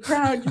 out in the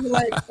crowd. You're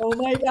like, oh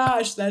my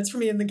gosh, that's for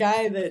me. And the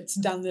guy that's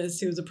done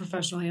this, who was a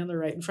professional handler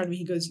right in front of me,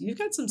 he goes, "You've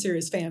got some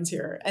serious fans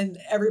here." And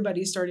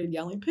everybody started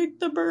yelling, "Pick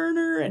the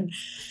burner." And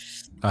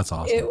that's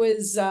awesome. It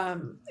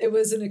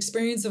was an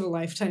experience of a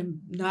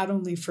lifetime, not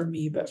only for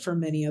me, but for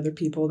many other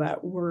people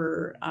that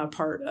were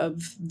part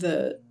of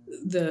the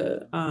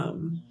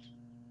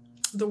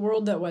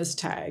world that was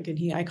Tag.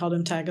 And I called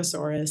him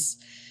Tagosaurus.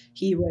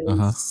 He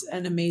was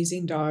an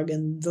amazing dog,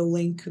 and the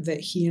link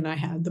that he and I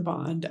had, the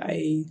bond,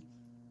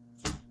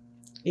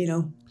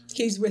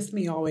 He's with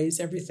me always.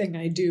 Everything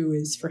I do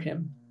is for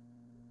him.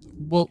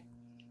 Well,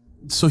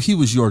 so he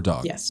was your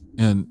dog. Yes.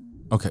 And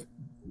okay.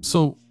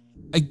 So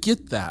I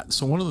get that.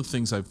 So one of the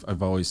things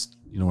I've always,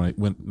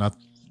 when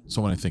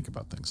I think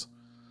about things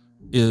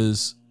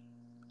is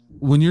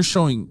when you're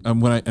showing,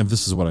 and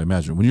this is what I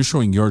imagine, when you're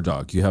showing your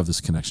dog, you have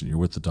this connection. You're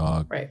with the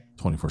dog, right,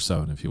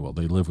 24/7, if you will.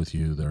 They live with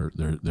you.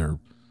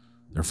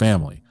 They're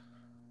family.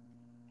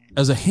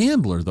 As a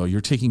handler, though,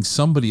 you're taking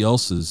somebody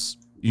else's.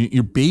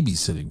 You're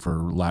babysitting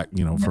for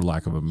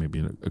lack of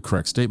maybe a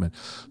correct statement.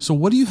 So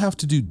what do you have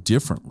to do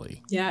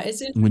differently? Yeah,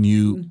 when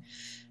you.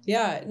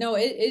 Yeah, no,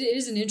 it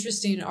is an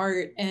interesting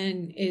art,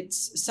 and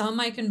it's some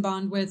I can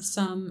bond with,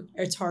 some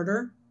it's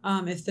harder.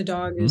 If the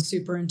dog is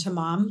super into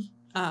mom,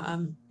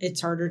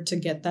 it's harder to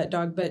get that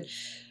dog, but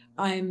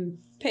I'm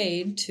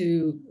paid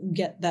to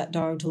get that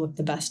dog to look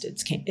the best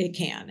it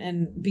can.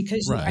 And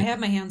because I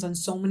have my hands on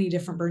so many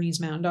different Bernese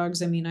Mountain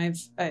Dogs, I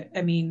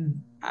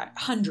mean,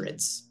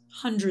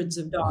 hundreds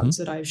of dogs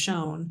that I've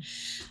shown.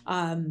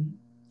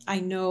 I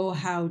know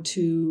how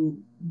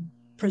to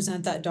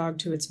present that dog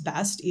to its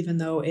best, even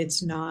though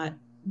it's not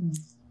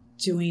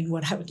doing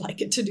what I would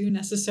like it to do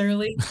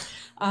necessarily.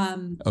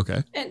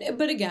 Okay.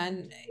 But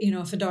again,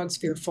 if a dog's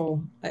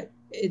fearful,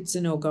 it's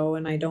a no-go,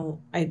 and I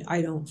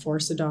don't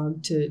force a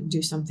dog to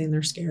do something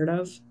they're scared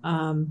of.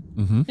 And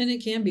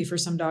it can be for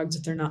some dogs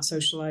if they're not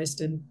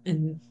socialized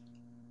and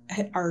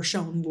are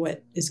shown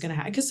what is going to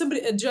happen, because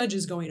a judge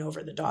is going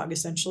over the dog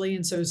essentially,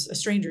 and so a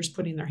stranger's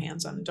putting their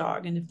hands on the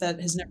dog, and if that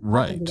has never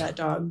happened to that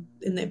dog,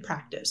 and they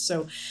practice.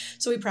 So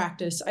we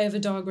practice. I have a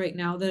dog right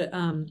now that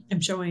I'm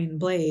showing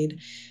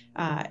Blade,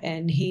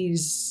 and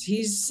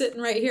he's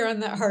sitting right here on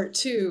that heart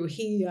too.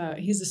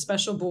 He's a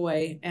special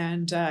boy,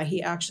 and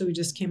he actually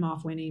just came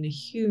off winning a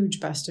huge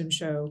Best in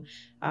Show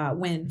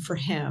win for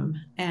him,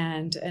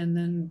 and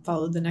then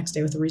followed the next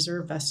day with a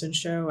reserve Best in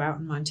Show out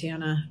in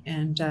Montana.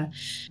 And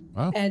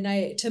wow. And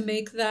to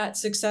make that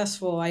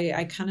successful,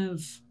 I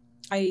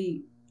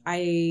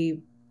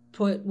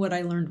put what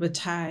I learned with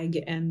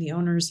tag, and the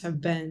owners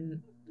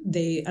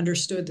they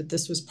understood that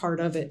this was part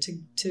of it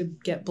to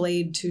get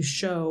Blade to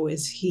show,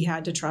 is he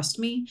had to trust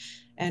me,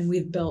 and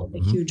we've built a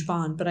huge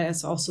bond. But I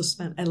also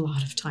spent a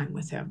lot of time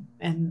with him,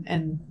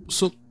 and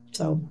so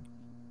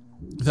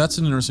that's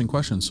an interesting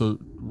question. So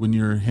when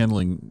you're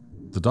handling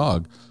the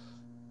dog,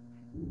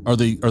 are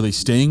they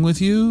staying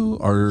with you,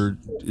 or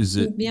is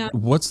it? Yeah.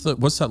 What's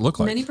that look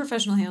like? Many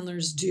professional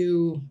handlers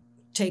do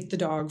take the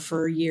dog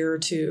for a year or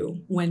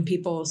two when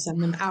people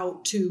send them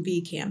out to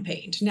be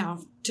campaigned. Now,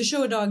 to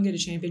show a dog and get a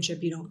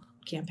championship, you don't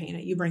campaign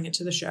it. You bring it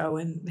to the show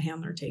and the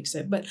handler takes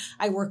it. But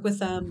I work with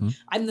them.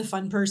 I'm the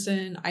fun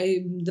person.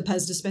 I'm the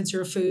Pez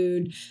dispenser of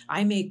food.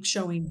 I make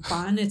showing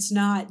fun. It's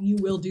not, you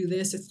will do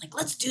this. It's like,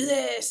 let's do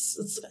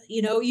this.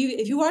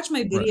 If you watch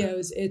my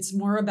videos, it's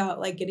more about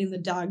like getting the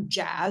dog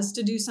jazzed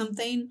to do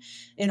something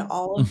in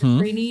all of the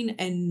training,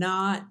 and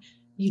not,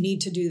 you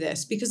need to do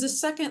this. Because the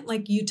second,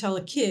 like, you tell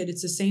a kid,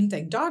 it's the same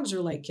thing. Dogs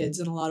are like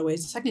kids in a lot of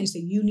ways. The second you say,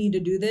 you need to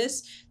do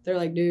this, they're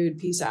like, dude,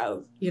 peace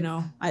out.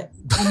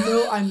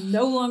 I'm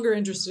no longer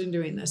interested in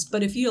doing this.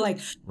 But if you're like,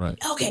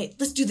 okay,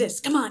 let's do this.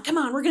 Come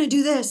on, we're going to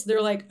do this.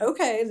 They're like,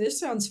 okay, this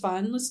sounds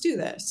fun. Let's do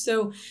this.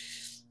 So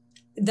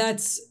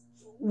that's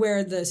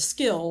where the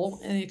skill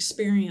and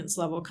experience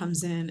level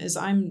comes in, is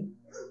I'm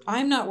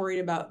not worried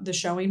about the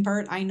showing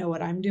part. I know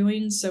what I'm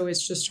doing. So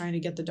it's just trying to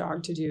get the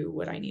dog to do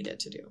what I need it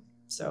to do.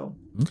 So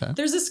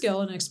there's a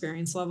skill and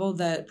experience level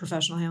that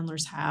professional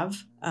handlers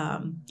have.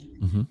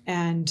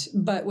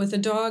 But with a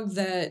dog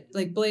that,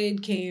 like,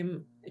 Blade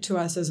came to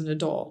us as an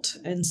adult,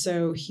 and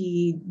so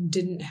he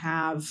didn't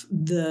have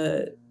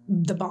the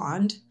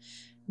bond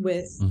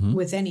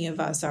with any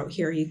of us out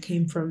here. He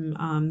came from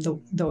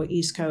the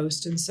East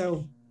Coast, and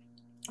so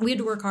we had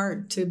to work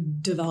hard to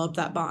develop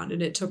that bond,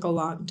 and it took a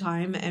long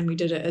time, and we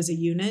did it as a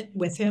unit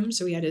with him.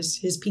 So he had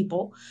his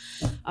people.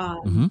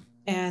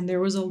 And there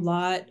was a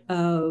lot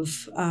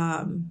of,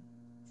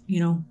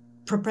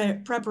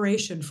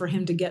 preparation for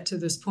him to get to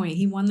this point.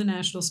 He won the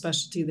national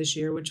specialty this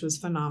year, which was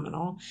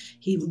phenomenal.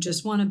 He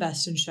just won a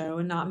Best in Show,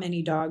 and not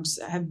many dogs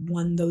have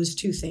won those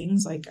two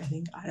things. Like,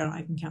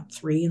 I can count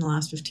 3 in the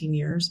last 15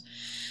 years.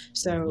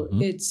 So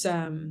it's,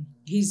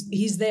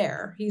 he's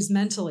there, he's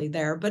mentally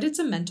there, but it's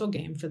a mental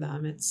game for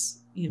them. It's,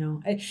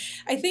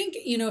 I think,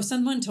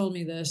 someone told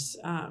me this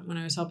when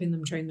I was helping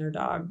them train their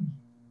dog,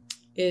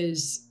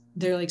 is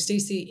they're like,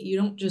 Stacy, you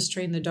don't just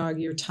train the dog,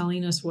 you're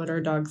telling us what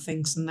our dog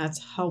thinks, and that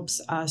helps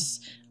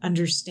us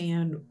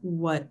understand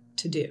what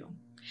to do.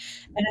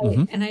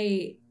 And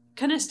I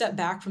kind of step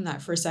back from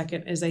that for a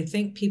second, as I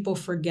think people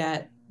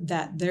forget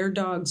that their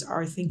dogs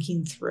are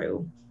thinking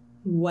through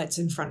what's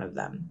in front of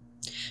them.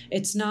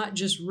 It's not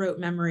just rote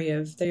memory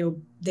of they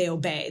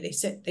obey, they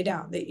sit, they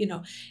down,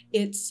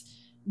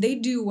 they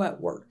do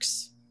what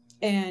works.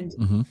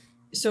 And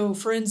so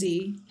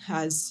Frenzy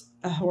has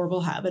a horrible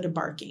habit of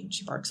barking.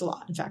 She barks a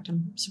lot. In fact,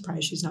 I'm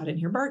surprised she's not in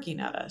here barking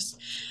at us.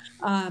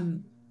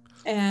 And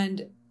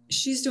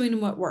she's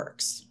doing what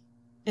works.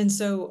 And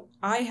so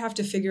I have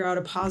to figure out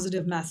a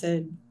positive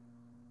method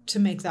to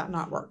make that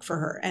not work for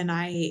her. And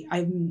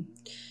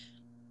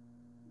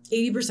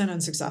 80%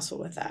 unsuccessful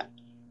with that.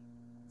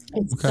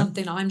 It's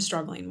something I'm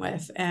struggling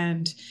with.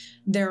 And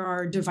there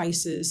are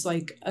devices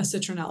like a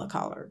citronella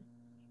collar.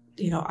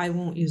 I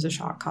won't use a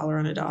shock collar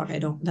on a dog.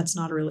 That's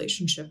not a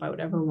relationship I would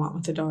ever want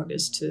with a dog,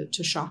 is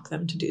to shock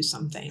them to do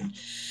something.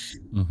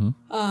 Mm-hmm.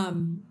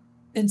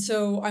 And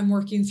so I'm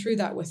working through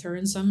that with her.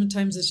 And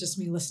sometimes it's just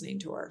me listening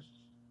to her.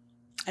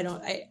 Kind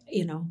of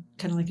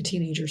like a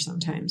teenager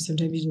sometimes.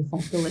 Sometimes you just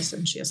have to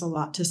listen. She has a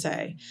lot to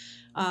say.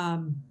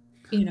 But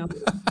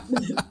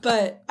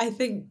I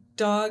think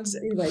dogs,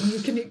 anyway,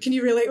 can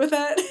you relate with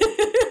that?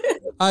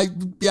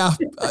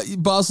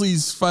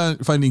 Bosley's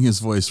finding his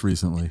voice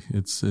recently.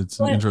 It's an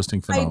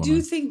interesting phenomenon. I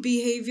do think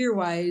behavior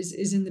wise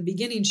is, in the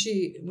beginning,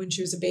 when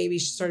she was a baby,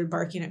 she started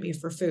barking at me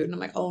for food. And I'm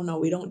like, oh no,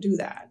 we don't do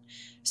that.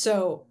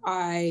 So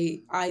I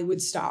would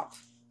stop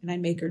and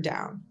I'd make her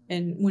down.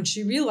 And when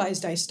she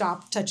realized I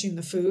stopped touching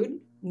the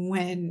food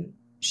when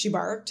she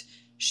barked,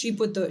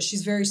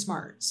 she's very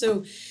smart.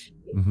 So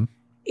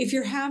if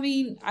you're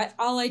having,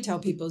 all I tell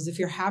people is, if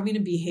you're having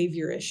a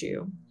behavior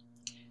issue,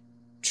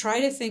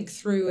 try to think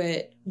through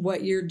it,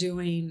 what you're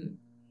doing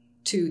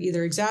to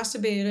either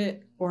exacerbate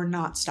it or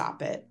not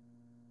stop it.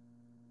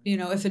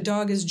 If a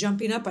dog is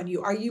jumping up on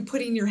you, are you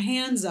putting your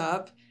hands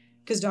up?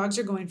 Because dogs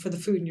are going for the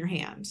food in your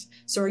hands.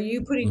 So are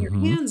you putting your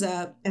hands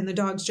up and the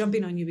dog's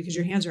jumping on you because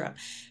your hands are up?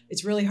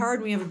 It's really hard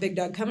when you have a big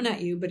dog coming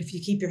at you, but if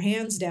you keep your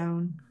hands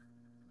down,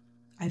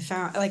 I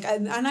found,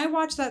 and I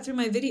watch that through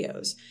my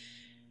videos.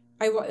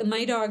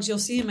 My dogs, you'll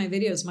see in my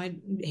videos, my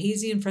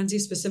Hazy and Frenzy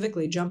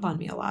specifically jump on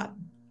me a lot.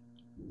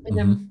 And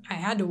then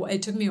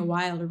it took me a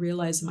while to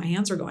realize that my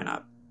hands are going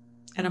up.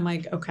 And I'm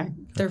like, okay,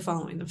 they're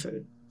following the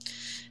food.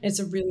 It's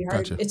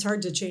it's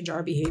hard to change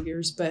our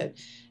behaviors, but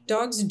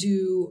dogs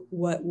do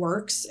what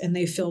works and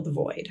they fill the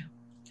void.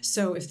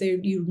 So if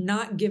you're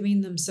not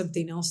giving them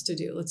something else to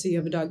do, let's say you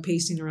have a dog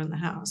pacing around the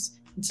house,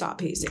 and stop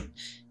pacing,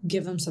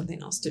 give them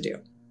something else to do.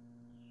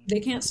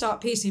 They can't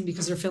stop pacing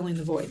because they're filling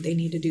the void. They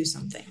need to do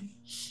something.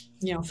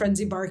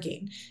 Frenzy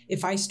barking.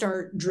 If I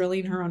start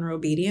drilling her on her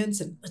obedience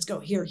and let's go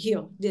here,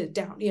 heel,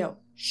 down,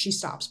 she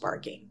stops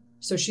barking.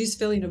 So she's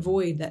filling a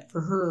void that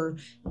for her,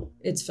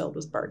 it's filled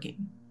with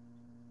barking.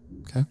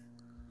 Okay.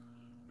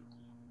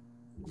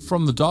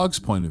 From the dog's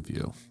point of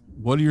view,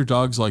 what do your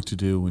dogs like to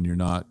do when you're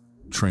not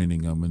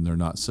training them and they're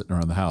not sitting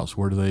around the house?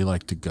 Where do they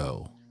like to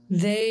go?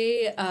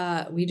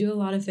 We do a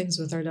lot of things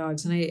with our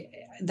dogs. And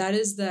that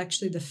is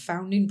actually the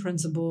founding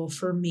principle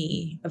for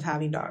me of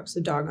having dogs,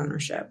 the dog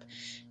ownership,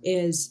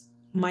 is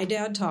my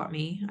dad taught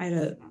me. I had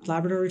a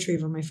Labrador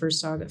Retriever, my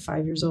first dog at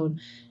 5 years old.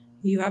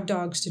 You have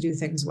dogs to do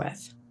things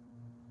with.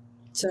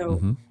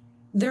 So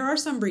there are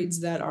some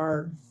breeds that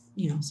are,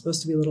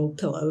 supposed to be little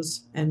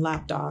pillows and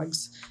lap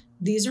dogs.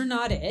 These are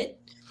not it.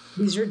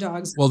 These are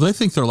dogs. Well, they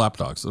think they're lap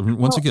dogs. I mean,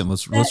 once again,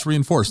 let's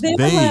reinforce. They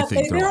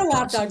think they're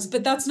lap dogs,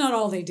 but that's not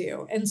all they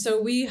do. And so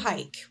we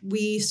hike,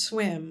 we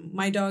swim.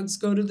 My dogs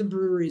go to the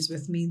breweries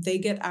with me. They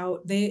get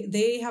out.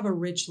 They have a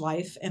rich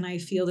life, and I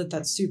feel that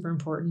that's super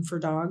important for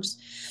dogs.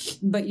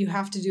 But you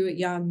have to do it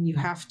young. You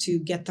have to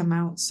get them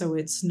out so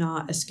it's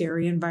not a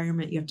scary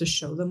environment. You have to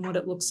show them what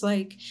it looks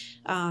like,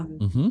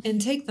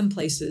 and take them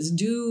places.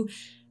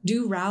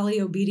 Do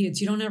rally obedience.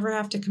 You don't ever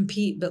have to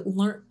compete, but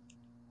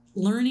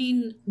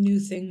learning new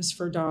things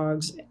for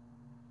dogs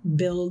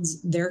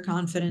builds their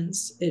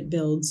confidence. It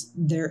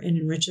and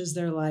enriches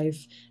their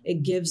life.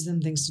 It gives them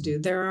things to do.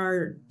 There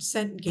are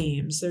scent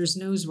games. There's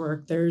nose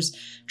work. There's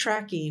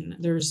tracking.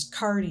 There's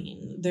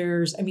carting.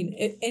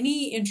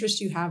 Any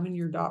interest you have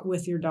in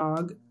with your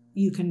dog,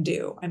 you can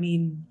do.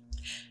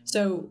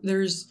 So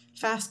there's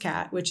Fast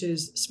Cat, which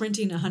is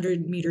sprinting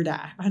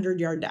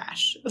 100-yard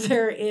dash.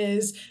 There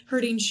is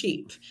herding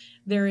sheep.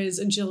 There is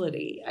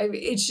agility.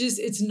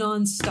 It's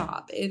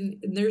nonstop. And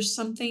there's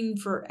something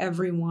for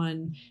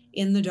everyone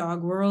in the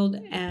dog world.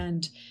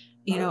 And,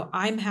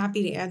 I'm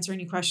happy to answer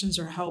any questions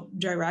or help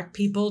direct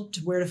people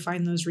to where to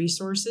find those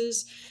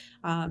resources.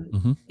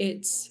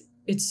 It's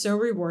so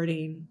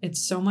rewarding.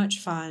 It's so much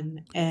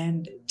fun.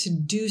 And to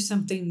do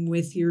something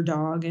with your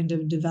dog and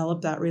to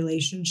develop that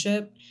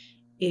relationship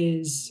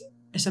is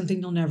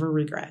something you'll never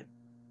regret.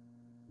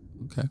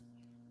 Okay.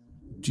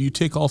 Do you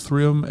take all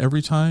three of them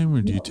every time,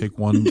 or do you take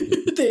one?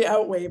 They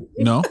outweigh me.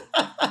 No?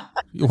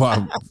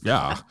 Well,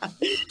 yeah.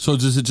 So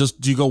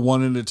do you go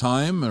one at a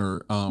time,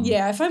 or?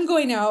 Yeah, if I'm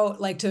going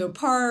out like to a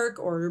park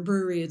or a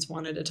brewery, it's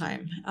one at a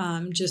time.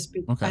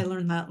 I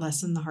learned that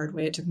lesson the hard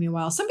way. It took me a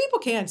while. Some people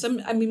can't.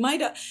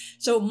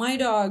 My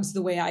dogs,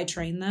 the way I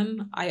train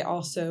them, I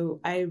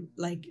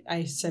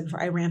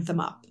ramp them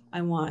up. I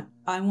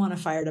want a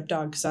fired up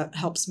dog because that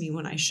helps me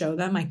when I show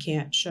them. I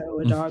can't show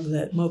a dog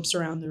that mopes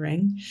around the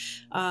ring.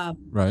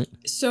 Right.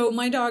 So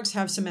my dogs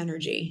have some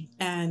energy,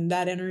 and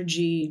that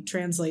energy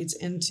translates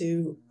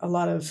into a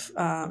lot of,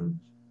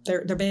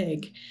 they're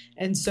big.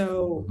 And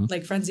so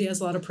like Frenzy has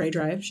a lot of prey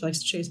drive. She likes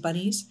to chase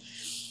bunnies.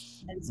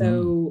 And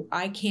so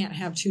I can't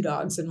have two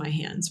dogs in my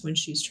hands when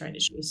she's trying to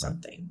chase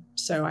something.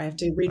 So I have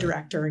to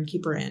redirect her and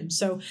keep her in.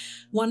 So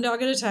one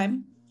dog at a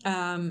time.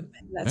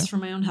 That's for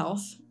my own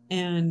health.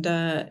 And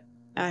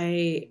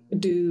I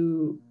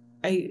do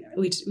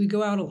we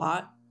go out a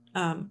lot.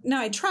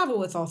 Now I travel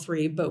with all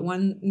three, but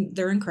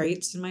they're in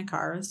crates in my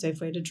car. A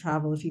safe way to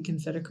travel if you can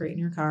fit a crate in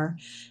your car.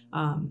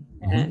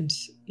 And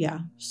yeah,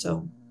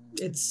 so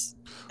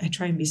I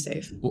try and be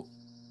safe. Well,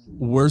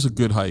 where's a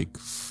good hike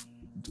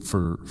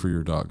for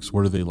your dogs?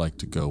 Where do they like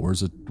to go?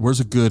 Where's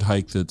a good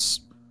hike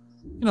that's,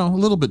 a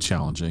little bit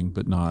challenging,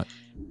 but not,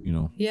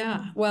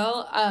 Yeah.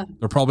 Well,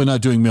 they're probably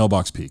not doing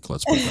Mailbox Peak.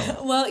 Let's put it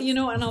that way. well,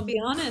 and I'll be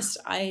honest,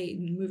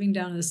 moving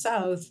down to the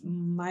south,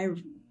 my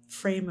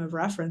frame of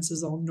reference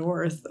is all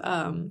north.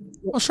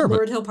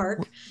 Lord Hill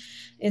Park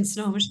in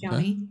Snohomish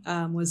County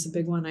was a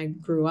big one. I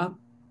grew up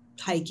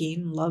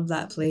hiking, love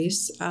that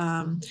place.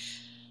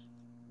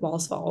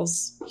 Walls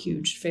Falls,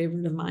 huge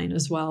favorite of mine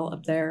as well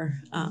up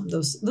there.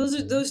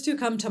 Those two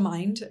come to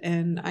mind,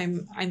 and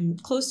I'm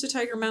close to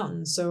Tiger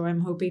Mountain, so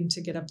I'm hoping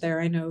to get up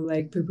there. I know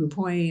like Poo Poo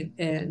Point,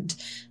 and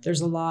there's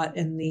a lot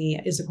in the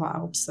Issaquah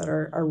Alps that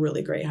are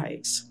really great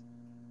hikes.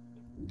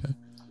 Okay.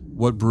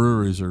 What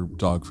breweries are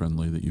dog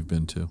friendly that you've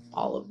been to?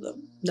 All of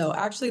them. No,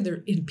 actually,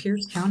 they're in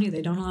Pierce County.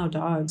 They don't allow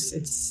dogs.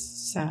 It's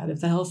sad. If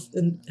the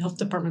health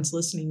department's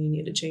listening, you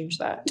need to change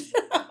that.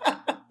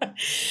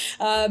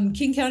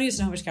 King County and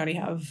Snohomish County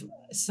have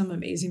some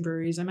amazing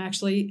breweries. I'm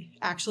actually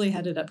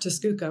headed up to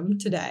Skookum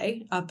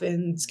today, up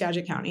in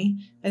Skagit County.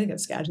 I think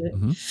it's Skagit.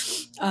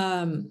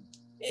 And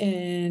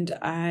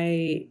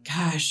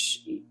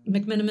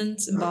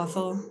McMinimans in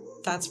Bothell.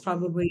 That's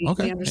probably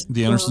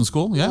the Anderson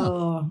School. Yeah.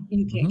 Oh,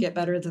 you can't get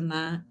better than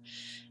that.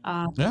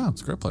 Yeah,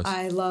 it's a great place.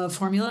 I love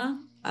Formula.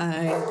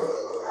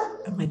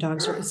 My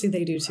dogs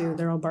they do too.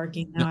 They're all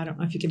barking now. I don't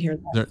know if you can hear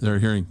that. They're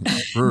hearing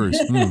breweries.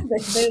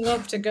 They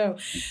love to go.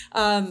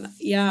 I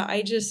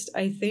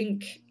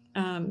think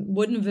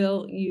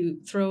Woodinville, you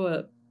throw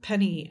a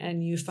penny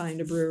and you find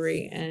a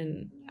brewery,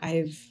 and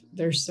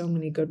there's so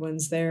many good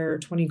ones there.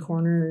 20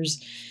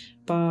 Corners,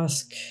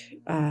 Bosque.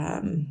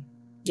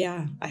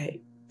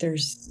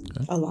 There's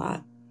a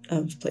lot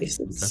of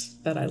places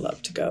that I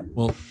love to go.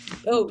 Well,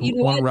 you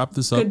know want to wrap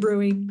this up? Good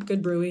brewing.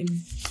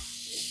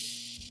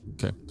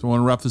 Okay, so I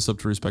want to wrap this up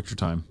to respect your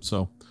time.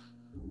 So,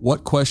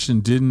 what question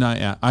didn't I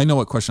ask? I know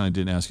what question I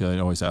didn't ask you. I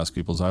always ask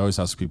people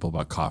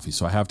about coffee.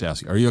 So I have to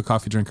ask you: are you a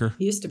coffee drinker?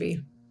 Used to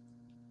be.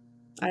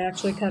 I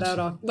actually cut out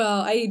all.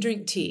 Well, I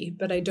drink tea,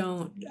 but I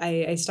don't.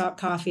 I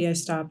stopped coffee. I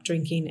stopped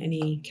drinking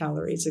any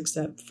calories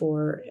except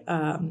for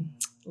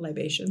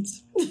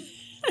libations.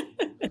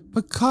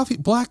 But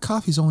black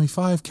coffee is only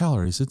 5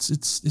 calories.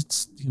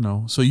 It's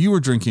So you were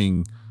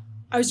drinking.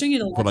 I was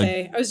drinking a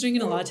latte. I was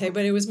drinking a latte,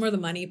 but it was more the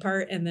money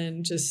part, and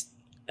then just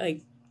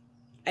like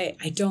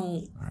I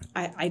don't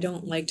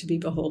like to be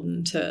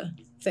beholden to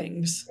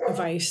things,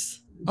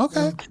 advice.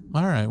 Okay,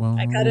 all right. Well,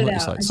 I cut it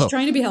out. I was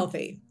trying to be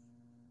healthy.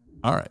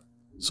 All right.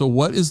 So,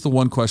 what is the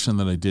one question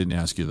that I didn't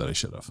ask you that I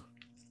should have?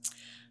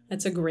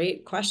 That's a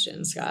great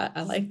question, Scott.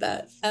 I like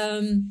that.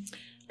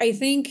 I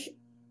think.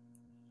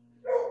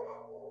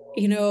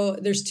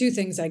 There's 2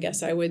 things I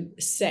guess I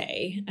would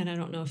say, and I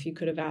don't know if you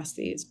could have asked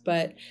these,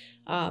 but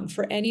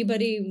for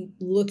anybody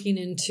looking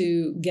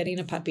into getting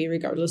a puppy,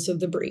 regardless of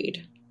the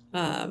breed,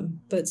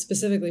 but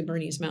specifically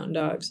Bernese Mountain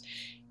Dogs,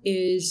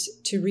 is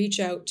to reach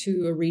out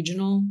to a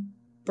regional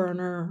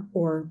burner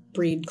or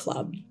breed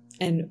club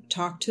and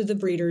talk to the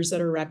breeders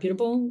that are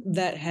reputable,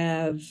 that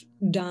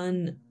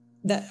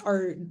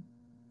are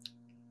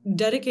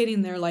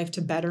dedicating their life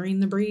to bettering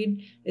the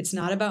breed. It's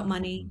not about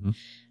money.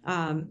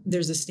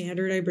 There's a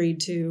standard I breed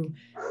to.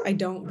 I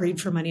don't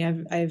breed for money.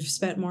 I've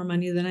spent more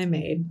money than I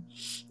made.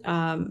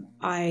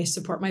 I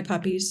support my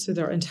puppies through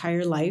their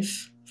entire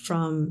life,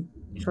 from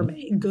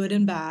good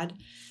and bad.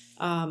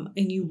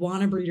 And you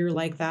want a breeder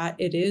like that,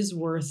 it is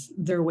worth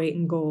their weight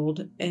in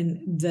gold.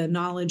 And the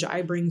knowledge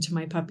I bring to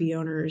my puppy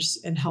owners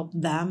and help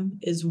them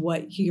is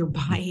what you're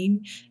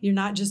buying. You're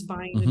not just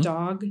buying a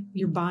dog,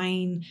 you're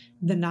buying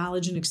the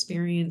knowledge and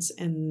experience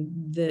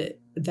and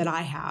that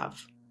I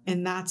have.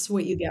 And that's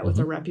what you get with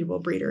a reputable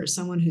breeder,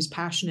 someone who's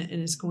passionate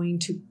and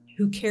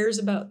who cares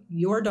about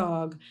your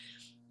dog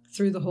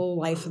through the whole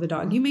life of the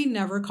dog. You may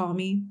never call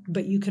me,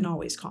 but you can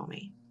always call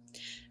me.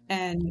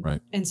 And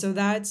so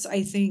that's,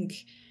 I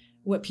think,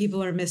 what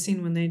people are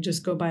missing when they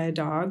just go buy a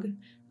dog.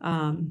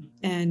 And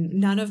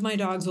none of my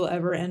dogs will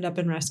ever end up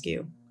in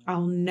rescue.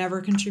 I'll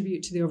never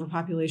contribute to the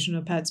overpopulation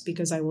of pets,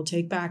 because I will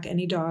take back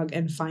any dog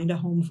and find a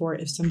home for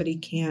it if somebody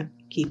can't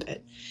keep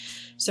it.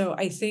 So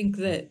I think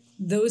that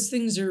those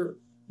things are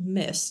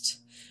missed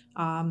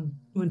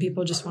when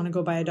people just want to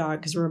go buy a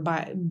dog because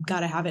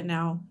gotta have it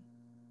now,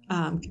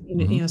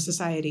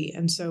 society.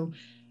 And so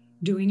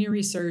doing your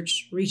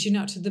research, reaching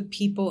out to the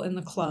people in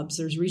the clubs.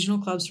 There's regional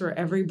clubs for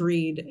every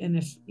breed. And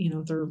if,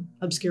 they're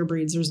obscure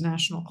breeds, there's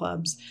national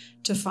clubs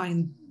to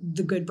find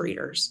the good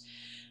breeders.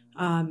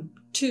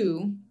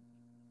 2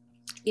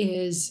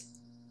 is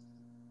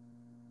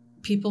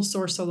people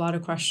source a lot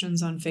of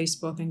questions on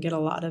Facebook and get a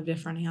lot of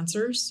different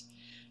answers.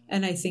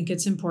 And I think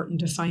it's important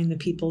to find the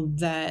people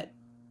that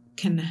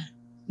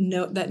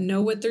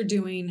know what they're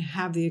doing,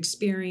 have the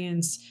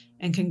experience,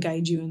 and can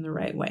guide you in the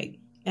right way.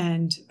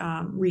 And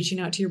reaching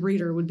out to your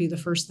breeder would be the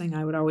first thing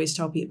I would always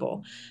tell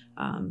people.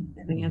 And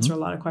I answer a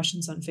lot of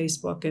questions on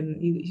Facebook,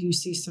 and you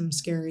see some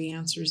scary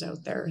answers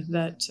out there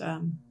that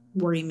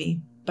worry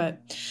me.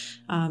 But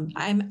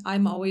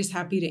I'm always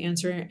happy to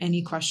answer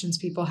any questions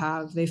people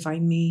have. They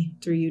find me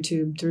through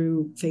YouTube,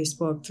 through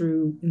Facebook,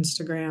 through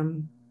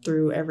Instagram,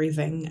 through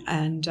everything.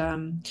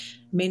 And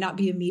may not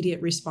be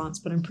immediate response,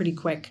 but I'm pretty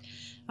quick.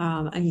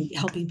 I'm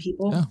helping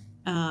people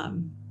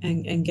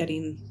and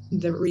getting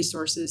the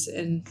resources.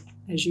 And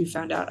as you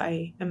found out,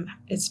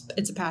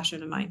 it's a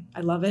passion of mine.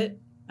 I love it.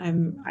 I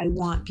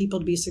want people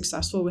to be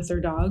successful with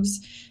their dogs,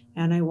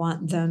 and I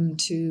want them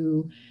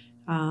to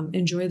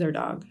enjoy their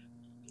dog.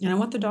 And I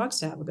want the dogs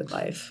to have a good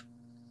life.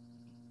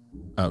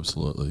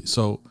 Absolutely.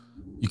 So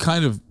you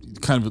kind of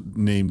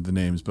named the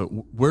names, but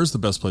where's the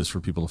best place for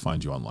people to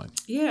find you online?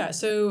 Yeah.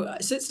 So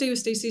Sit Stay with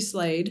Stacy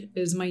Slade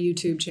is my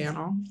YouTube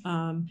channel.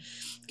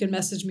 You can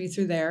message me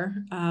through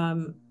there.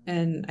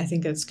 And I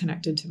think it's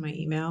connected to my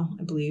email.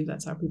 I believe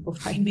that's how people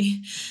find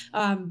me.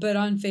 But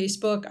on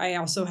Facebook, I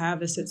also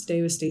have a Sit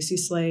Stay with Stacy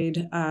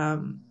Slade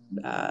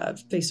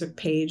Facebook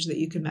page that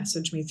you can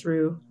message me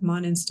through. I'm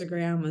on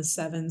Instagram with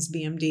Sevens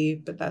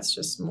BMD, but that's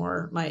just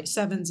more my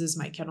Sevens is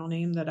my kennel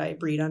name that I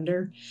breed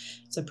under.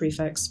 It's a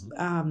prefix.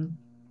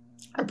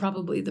 Are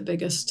probably the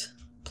biggest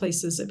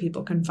places that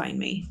people can find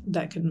me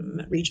that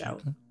can reach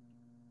out. Okay.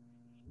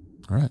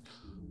 All right.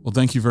 Well,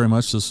 thank you very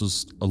much. This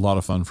was a lot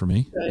of fun for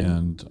me. Good.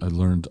 And I've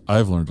learned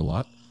a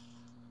lot.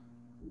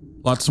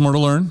 Lots more to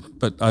learn,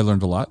 but I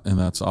learned a lot, and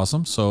that's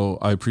awesome. So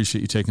I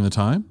appreciate you taking the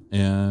time,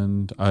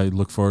 and I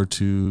look forward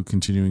to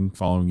continuing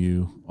following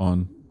you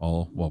on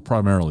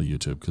primarily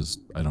YouTube, because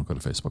I don't go to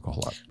Facebook a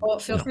whole lot. Well,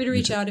 feel free to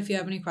reach out if you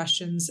have any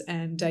questions,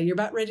 and you're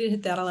about ready to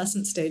hit the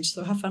adolescent stage,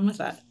 so have fun with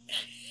that.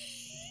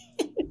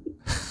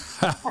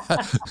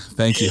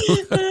 Thank you.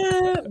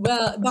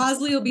 Well,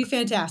 Bosley will be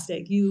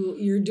fantastic.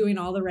 You're doing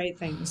all the right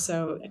things,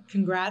 so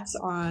congrats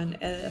on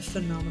a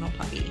phenomenal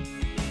puppy.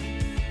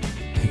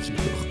 Thank you.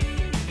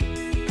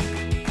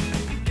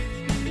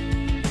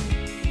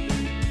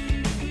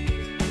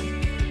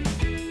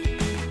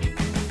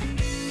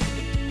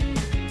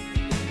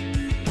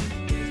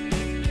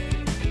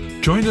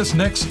 Join us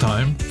next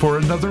time for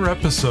another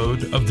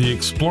episode of the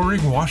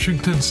Exploring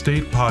Washington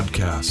State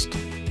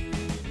podcast.